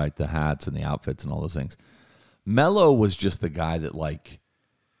too, right? The hats and the outfits and all those things. Melo was just the guy that like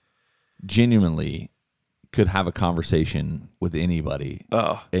genuinely could have a conversation with anybody.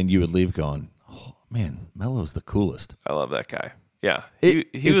 Oh. And you would leave going, oh, man, Melo's the coolest. I love that guy. Yeah. He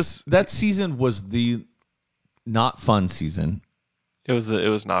He was... That season was the not fun season. It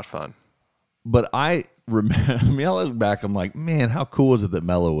was not fun. But I remember, I mean, I look back, I'm like, man, how cool is it that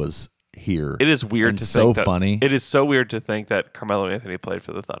Melo was here? It is weird and to so think that... funny. It is so weird to think that Carmelo Anthony played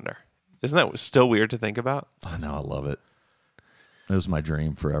for the Thunder. Isn't that still weird to think about? I know, I love it. It was my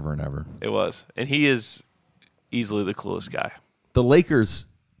dream forever and ever. It was. And he is easily the coolest guy. The Lakers,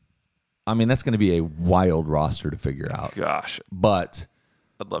 I mean, that's going to be a wild roster to figure out. Gosh. But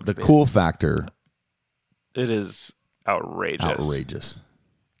I'd love the to be. cool factor, It is outrageous. outrageous.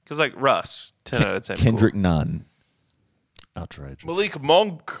 Because like Russ, 10 out of 10. Kendrick cool. Nunn, Outrageous. Malik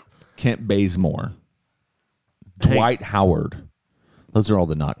Monk. Kent Bazemore, Hey. Dwight Howard. Those are all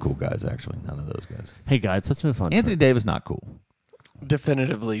the not cool guys, actually. None of those guys. Hey, guys, let's move on. Anthony Davis, not cool.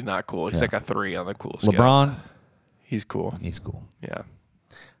 Definitively not cool. He's like a 3 on the cool scale. LeBron, He's cool. he's cool. Yeah.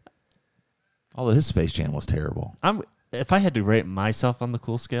 Although his Space Jam was terrible. If I had to rate myself on the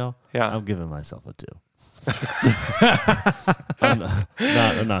cool scale, Yeah. I'm giving myself a 2. I'm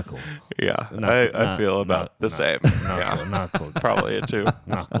not cool. Yeah. Not- I feel about not- the not- same. Not Yeah. cool. Not cool. Probably a 2.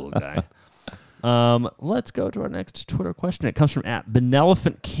 Not cool guy. Let's go to our next Twitter question. It comes from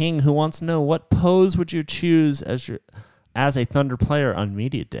 @Benevolent King, who wants to know what pose would you choose as a Thunder player on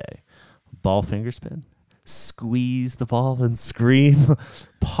media day? Ball finger spin, squeeze the ball and scream,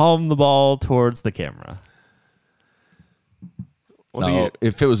 palm the ball towards the camera. What do No, you,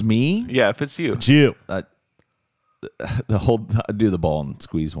 if it was me, yeah, if it's you. Jew. I'd do the ball and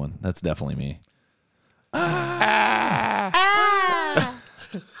squeeze one. That's definitely me.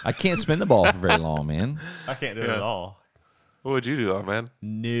 I can't spin the ball for very long, man. I can't do it at all. What would you do, oh man?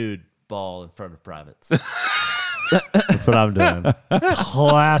 Nude ball in front of privates. That's what I'm doing.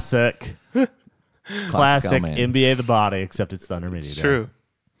 Classic Classic man. NBA the body, except it's Thunder Media It's Day. true.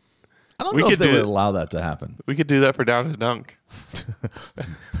 I don't We know if could they do would it. allow that to happen. We could do that for Down to Dunk.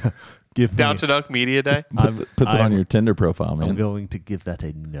 Give me, Down to Dunk Media Day. I'm, Put that on I'm- your Tinder profile, I'm man. going to give that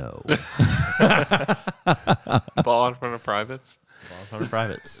a no. Ball in front of privates. Ball in front of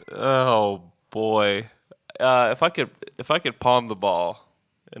privates. Oh boy. If I could palm the ball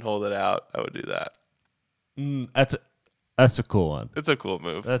and hold it out, I would do that. That's a cool one. It's a cool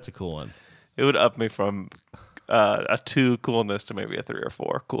move. That's a cool one. It would up me from a 2 coolness to maybe a 3 or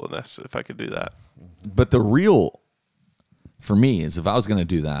 4 coolness if I could do that. But the real, for me, is if I was going to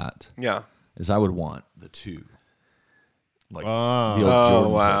do that, Yeah. is I would want the 2. Like the old Oh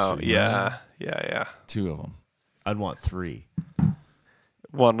Jordan wow. poster, you know? Yeah. Yeah. 2 of them. I'd want 3.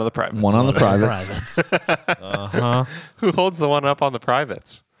 One on the privates. One on the privates. Privates. Who holds the one up on the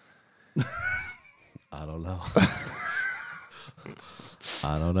privates? I don't know.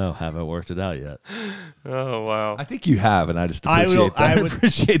 I don't know. Haven't worked it out yet. Oh wow. I think you have, and I just I appreciate will- that. I I would-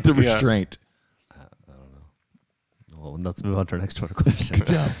 appreciate the Yeah. restraint. Well, let's move on to our next Twitter question. Good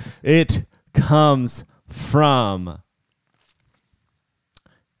job. It comes from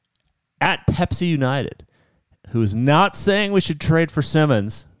 @Pepsi United, who is not saying we should trade for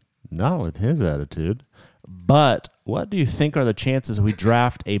Simmons, not with his attitude, but what do you think are the chances we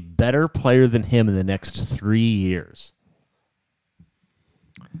draft a better player than him in the next 3 years?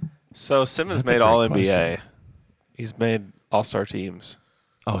 So Simmons That's a made great All NBA. question. He's made all-star teams.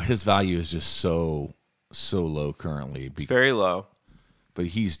 Oh, his value is just so low currently. It's very low. But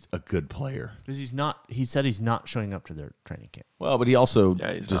he's a good player. Because he's not. He said he's not showing up to their training camp. Well, but he also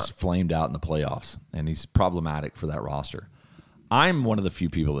he's just flamed out in the playoffs, and he's problematic for that roster. I'm one of the few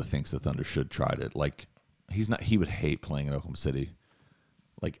people that thinks the Thunder should try it. Like, he's not. He would hate playing in Oklahoma City.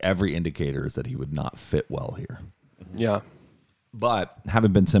 Like, every indicator is that he would not fit well here. Yeah. But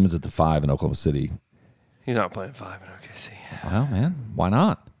having Ben Simmons at the 5 in Oklahoma City, He's not playing 5 in OKC. well, man, why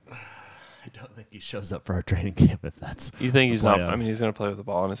not? I don't think he shows up for our training camp if that's. You think he's the not? plan. I mean, he's going to play with the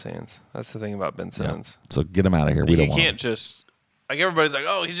ball in his hands. That's the thing about Ben Simmons. So get him out of here. We You don't want him. can't just like everybody's like,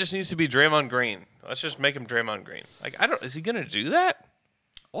 oh, he just needs to be Draymond Green. Let's just make him Draymond Green. Like, I don't. Is he going to do that?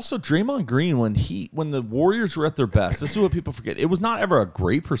 Also, Draymond Green, when the Warriors were at their best, this is what people forget. It was not ever a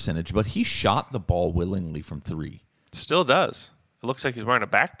great percentage, but he shot the ball willingly from 3. Still does. It looks like he's wearing a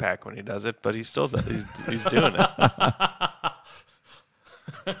backpack when he does it, but he still does. He's doing it.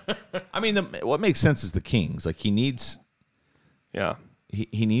 I mean, what makes sense is the Kings. Like, he needs Yeah.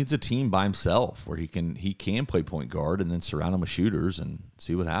 he needs a team by himself where he can play point guard and then surround him with shooters and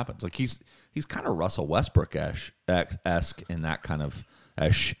see what happens. Like, he's kind of Russell Westbrook-esque in that kind of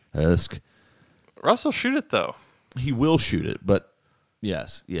esque. Russell shoot it though. He will shoot it, but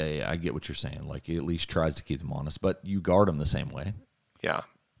yes, yeah, I get what you're saying. Like, he at least tries to keep them honest, but you guard him the same way. Yeah.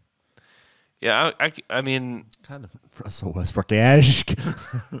 Yeah. I mean, Kind of Russell Westbrook-esque.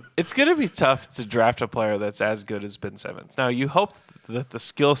 it's going to be tough to draft a player that's as good as Ben Simmons. Now, you hope that the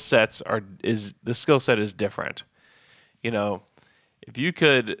skill set is different. You know, if you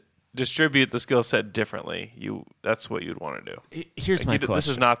could distribute the skill set differently, that's what you'd want to do. Here's my question. This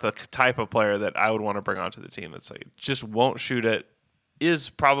is not the type of player that I would want to bring onto the team. That's like just won't shoot it. Is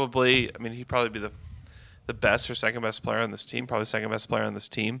probably, I mean, he'd probably be the best or second best player on this team. Probably second best player on this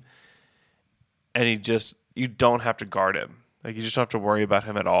team. And you don't have to guard him. Like, you just don't have to worry about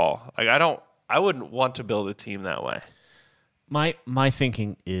him at all. Like, I wouldn't want to build a team that way. My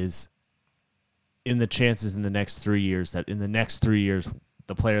thinking is in the chances in the next 3 years that in the next 3 years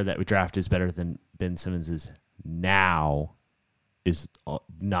the player that we draft is better than Ben Simmons is now is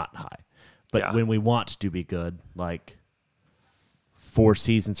not high. But Yeah. when we want to be good, like 4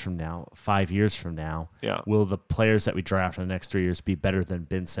 seasons from now, 5 years from now, Yeah. will the players that we draft in the next 3 years be better than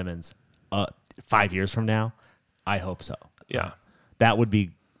Ben Simmons 5 years from now? I hope so. Yeah. That would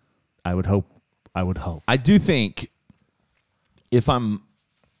be, I would hope. I do think, if I'm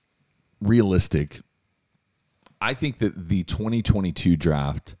realistic, I think that the 2022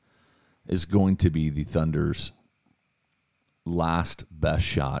 draft is going to be the Thunder's last best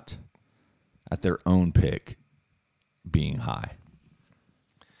shot at their own pick being high.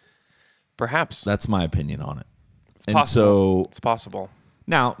 Perhaps. That's my opinion on it. It's possible. It's possible.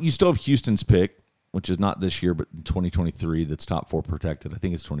 Now, you still have Houston's pick, which is not this year, but in 2023, that's top 4 protected. I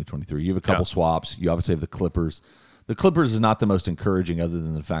think it's 2023. You have a couple swaps. You obviously have the Clippers. The Clippers is not the most encouraging other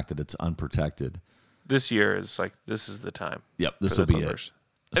than the fact that it's unprotected. This year is like, this is the time. Yep, this for will the be Clippers.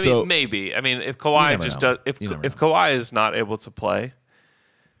 it. I So- mean, maybe. I mean, if You Kawhi never just know. does, if You never if know. Kawhi is not able to play,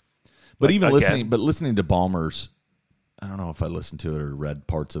 But Like, even again. listening to Ballmer's, I don't know if I listened to it or read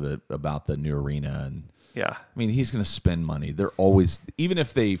parts of it about the new arena, and yeah, I mean, he's going to spend money. They're always, even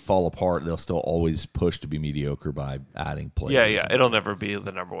if they fall apart, they'll still always push to be mediocre by adding players. yeah. It'll never be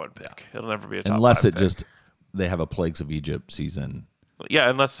the number 1 pick. It'll never be a top Unless 5 it pick. just they have a Plagues of Egypt season, Yeah,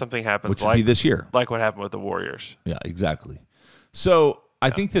 unless something happens which would be this year. like what happened with the Warriors. Yeah, exactly. So I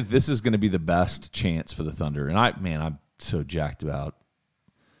think that this is going to be the best chance for the Thunder. And I'm so jacked about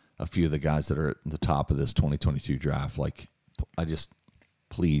a few of the guys that are at the top of this 2022 draft. Like, I just,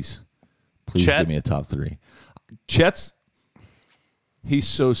 please Chet? give me a top 3. He's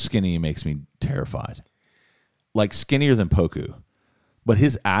so skinny, he makes me terrified. Like, skinnier than Poku. But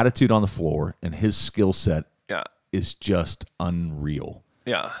his attitude on the floor and his skill set Yeah, is just unreal.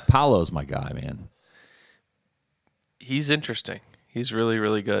 yeah. Paolo's my guy, man. He's interesting. He's really,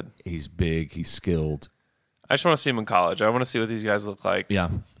 really good. He's big. He's skilled. I just want to see him in college. I want to see what these guys look like Yeah.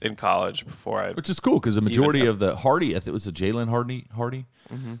 in college before I. Which is cool because the majority have- of the Hardy, I think it was the Jalen Hardy.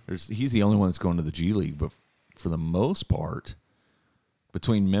 He's the only one that's going to the G League. But for the most part,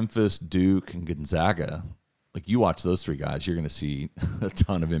 between Memphis, Duke, and Gonzaga, like, you watch those 3 guys, you're going to see a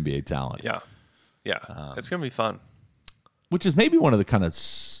ton of NBA talent. Yeah, it's gonna be fun. Which is maybe one of the kind of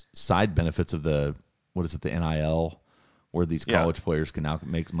side benefits of the NIL, where these Yeah. college players can now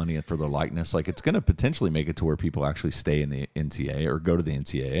make money for their likeness. Like, it's going to potentially make it to where people actually stay in the NCAA or go to the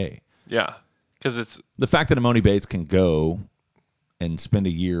NCAA. Yeah, because it's The fact that Amoni Bates can go and spend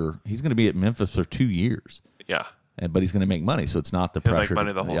a year, he's going to be at Memphis for 2 years. yeah. but he's going to make money, so it's not the He'll make pressure.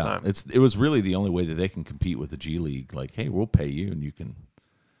 money the whole time. It was really the only way that they can compete with the G League. Like, hey, we'll pay you, and you can.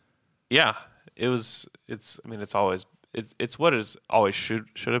 Yeah, it was. It's always what it always should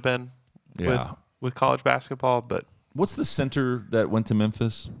have been. Yeah. With college basketball, but What's the center that went to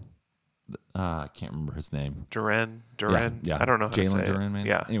Memphis? I can't remember his name. Duran. Yeah. I don't know how to say Jalen it. Duran, man.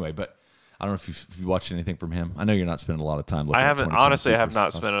 Yeah. Anyway, but I don't know if you watched anything from him. I know you're not spending a lot of time looking I at haven't 2020 honestly. I have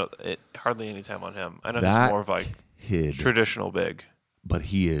not Supers. spent hardly any time on him. I know That he's more of like kid, traditional big. but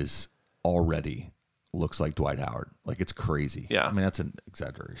he is already looks like Dwight Howard. Like, it's crazy. Yeah. I mean, that's an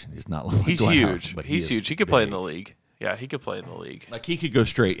exaggeration. He's not like He's Dwight huge. Howard, but He's he is huge. He could play in big. the league. Yeah, he could play in the league. Like, he could go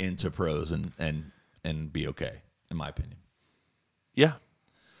straight into pros and be okay, in my opinion. Yeah.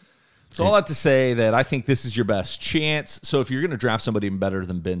 So all that to say that I think this is your best chance. So if you're going to draft somebody better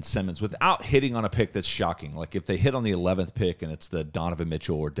than Ben Simmons without hitting on a pick that's shocking, like if they hit on the 11th pick and it's the Donovan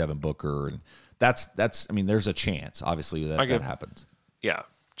Mitchell or Devin Booker, and that's I mean, there's a chance, obviously, that happens. Yeah.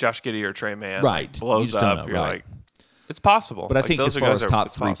 Josh Giddey or Trey Mann Right. like, blows You just don't up. know, You're right. like, it's possible. But I Like, think those as are far guys as that- top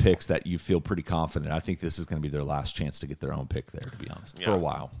it's 3 possible. picks that you feel pretty confident, I think this is going to be their last chance to get their own pick there, to be honest, for Yeah. a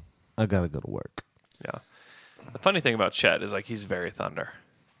while. I gotta go to work. Yeah. The funny thing about Chet is like he's very Thunder.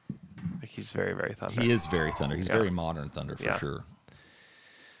 Like he's very, very Thunder. He is very Thunder. He's Yeah. very modern Thunder for Yeah. sure.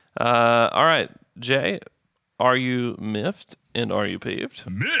 All right, Jay, are you miffed and are you peeved?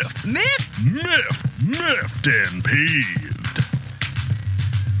 Miffed and peeved.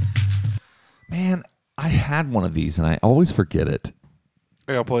 Man, I had one of these and I always forget it.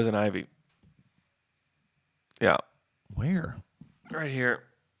 I got poison ivy. Yeah, Where? right here.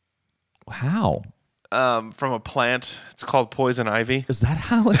 How? From a plant. It's called poison ivy. Is that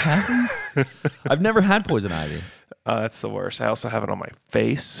how it happens? I've never had poison ivy. That's the worst. I also have it on my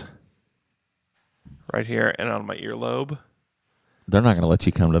face, right here, and on my earlobe. They're not going to let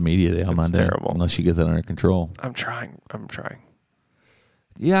you come to media day on It's Monday terrible. unless you get that under control. I'm trying.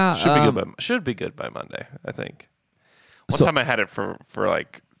 Yeah, Should be good by Monday, I think. One So- time I had it for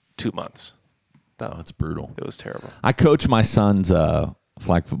like 2 months. Oh, that's brutal. It was terrible. I coach my son's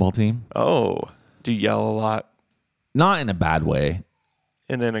flag football team. Oh, do you yell a lot Not in a bad way,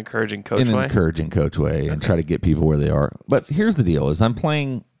 in an encouraging coach in an way? encouraging coach way, and try to get people where they are. But here's the deal: is I'm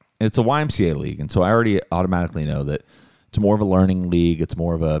playing. It's a YMCA league, and so I already automatically know that it's more of a learning league. It's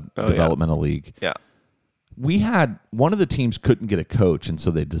more of a developmental league. Yeah. We had one of the teams couldn't get a coach, and so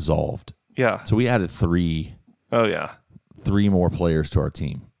they dissolved. Yeah. So we added three more players to our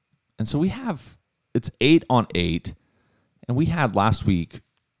team, and so we have it's 8-on-8, and we had last week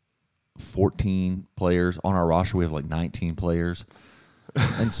 14 players on our roster. We have like 19 players,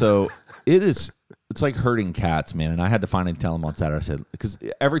 and so it's like herding cats, man. And I had to finally tell them on Saturday. I said, because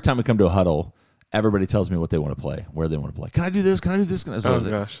every time we come to a huddle, everybody tells me what they want to play, where they want to play. Can I do this? Can I do this? Can I? So I was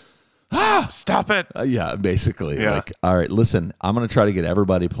like, gosh. Stop it. yeah, basically. Yeah. Like, all right, listen, I'm going to try to get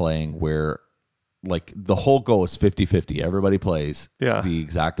everybody playing where, like, the whole goal is 50-50. Everybody plays the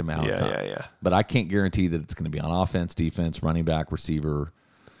exact amount of time. Yeah. But I can't guarantee that it's going to be on offense, defense, running back, receiver.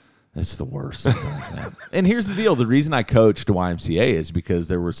 It's the worst sometimes, man. And here's the deal. The reason I coached YMCA is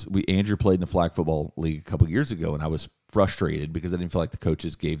because Andrew played in the flag football league a couple years ago, and I was frustrated because I didn't feel like the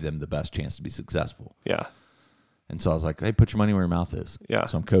coaches gave them the best chance to be successful. Yeah. And so I was like, hey, put your money where your mouth is. Yeah.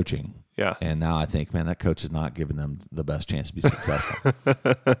 So I'm coaching. Yeah. And now I think, man, that coach is not giving them the best chance to be successful.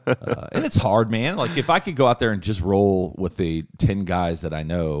 And it's hard, man. Like, if I could go out there and just roll with the 10 guys that I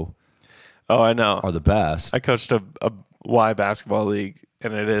know Oh, I know. are the best. I coached a Y basketball league,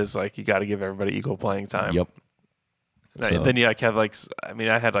 and it is like you got to give everybody equal playing time. Yep. And then you like have like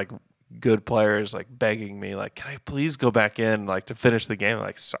I had like good players like begging me like, can I please go back in like to finish the game?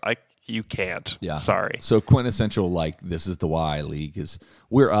 Like, you can't. Yeah. Sorry. So quintessential, like, this is the Y league is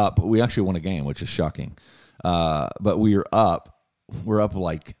we're up. We actually won a game, which is shocking. But we're up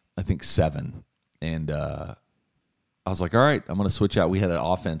like, I think 7. And I was like, all right, I'm going to switch out. We had an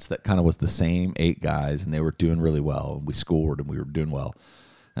offense that kind of was the same 8 guys, and they were doing really well. And we scored, and we were doing well.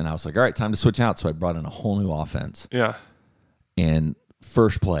 And I was like, all right, time to switch out. So I brought in a whole new offense. Yeah. And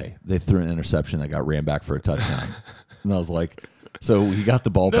first play, they threw an interception that got ran back for a touchdown. And I was like, so he got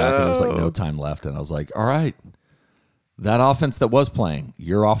the ball back, and there was like no time left. And I was like, all right, that offense that was playing,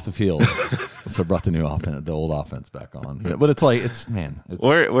 you're off the field. So I brought the new offense, the old offense back on. But it's like,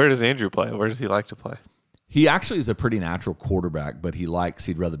 Where does Andrew play? Where does he like to play? he actually is a pretty natural quarterback, but he'd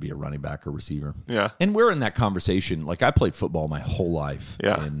rather be a running back or receiver. Yeah. And we're in that conversation. Like, I played football my whole life.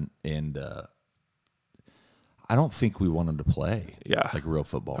 Yeah. And I don't think we want him to play. Yeah. Like real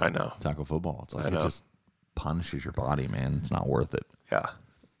football. I know. Tackle football. It's like, I it know. just punishes your body, man. It's not worth it. Yeah.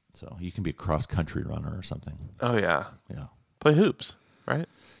 So you can be a cross-country runner or something. Oh yeah. Yeah. Play hoops, right?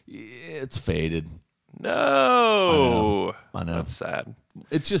 It's faded. No. I know. That's sad.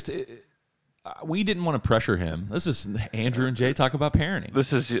 It's just we didn't want to pressure him. This is Andrew and Jay talk about parenting.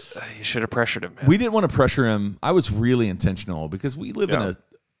 This is, you should have pressured him, man. We didn't want to pressure him. I was really intentional because we live in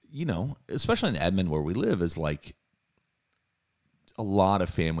Yeah. a, especially in Edmond where we live, is like a lot of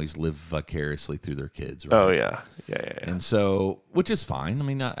families live vicariously through their kids. Right? Oh, yeah. Yeah. And so, which is fine. I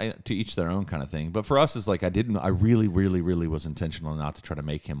mean, to each their own kind of thing. But for us, it's like I really, really, really was intentional not to try to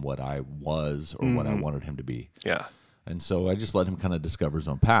make him what I was or what I wanted him to be. Yeah. And so I just let him kind of discover his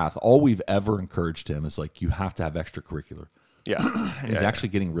own path. All we've ever encouraged him is like, you have to have extracurricular. Yeah. And he's actually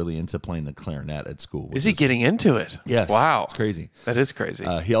getting really into playing the clarinet at school. Is he getting into it? Yes. Wow. It's crazy. That is crazy.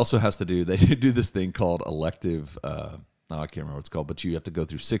 He also has to do, they do this thing called elective, I can't remember what it's called, but you have to go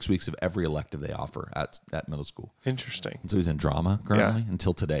through 6 weeks of every elective they offer at middle school. Interesting. And so he's in drama currently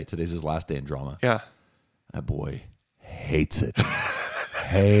until today. Today's his last day in drama. Yeah. That boy hates it.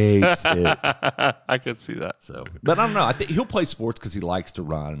 Hates it. I could see that. So, but I don't know. I think he'll play sports because he likes to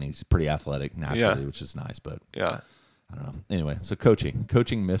run and he's pretty athletic naturally, which is nice. But Yeah. I don't know. Anyway, so coaching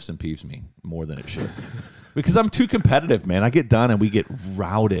miffs and peeves me more than it should because I'm too competitive, man. I get done and we get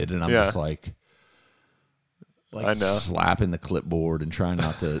routed, and I'm just like I know. slapping the clipboard and trying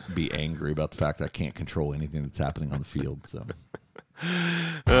not to be angry about the fact that I can't control anything that's happening on the field. So,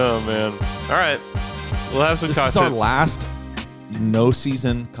 Oh, man. All right. We'll have some this is our content. last no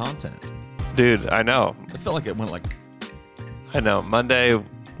season content. Dude, I know. I felt like it went like Monday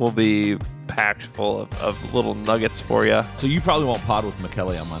will be packed full of little nuggets for you. so. You probably won't pod with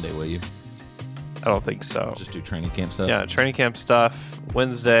McKelly on Monday, will you? I don't think so. Just do training camp stuff. Yeah, training camp stuff.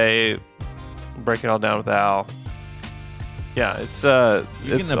 Wednesday, break it all down with Al. Yeah, it's You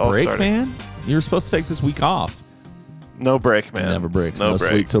it's getting a all break, starting. man? You were supposed to take this week off. No break, man. Never breaks. No No break.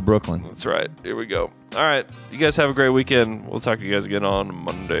 sleep till Brooklyn. That's right. Here we go. All right. You guys have a great weekend. We'll talk to you guys again on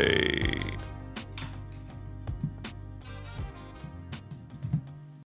Monday.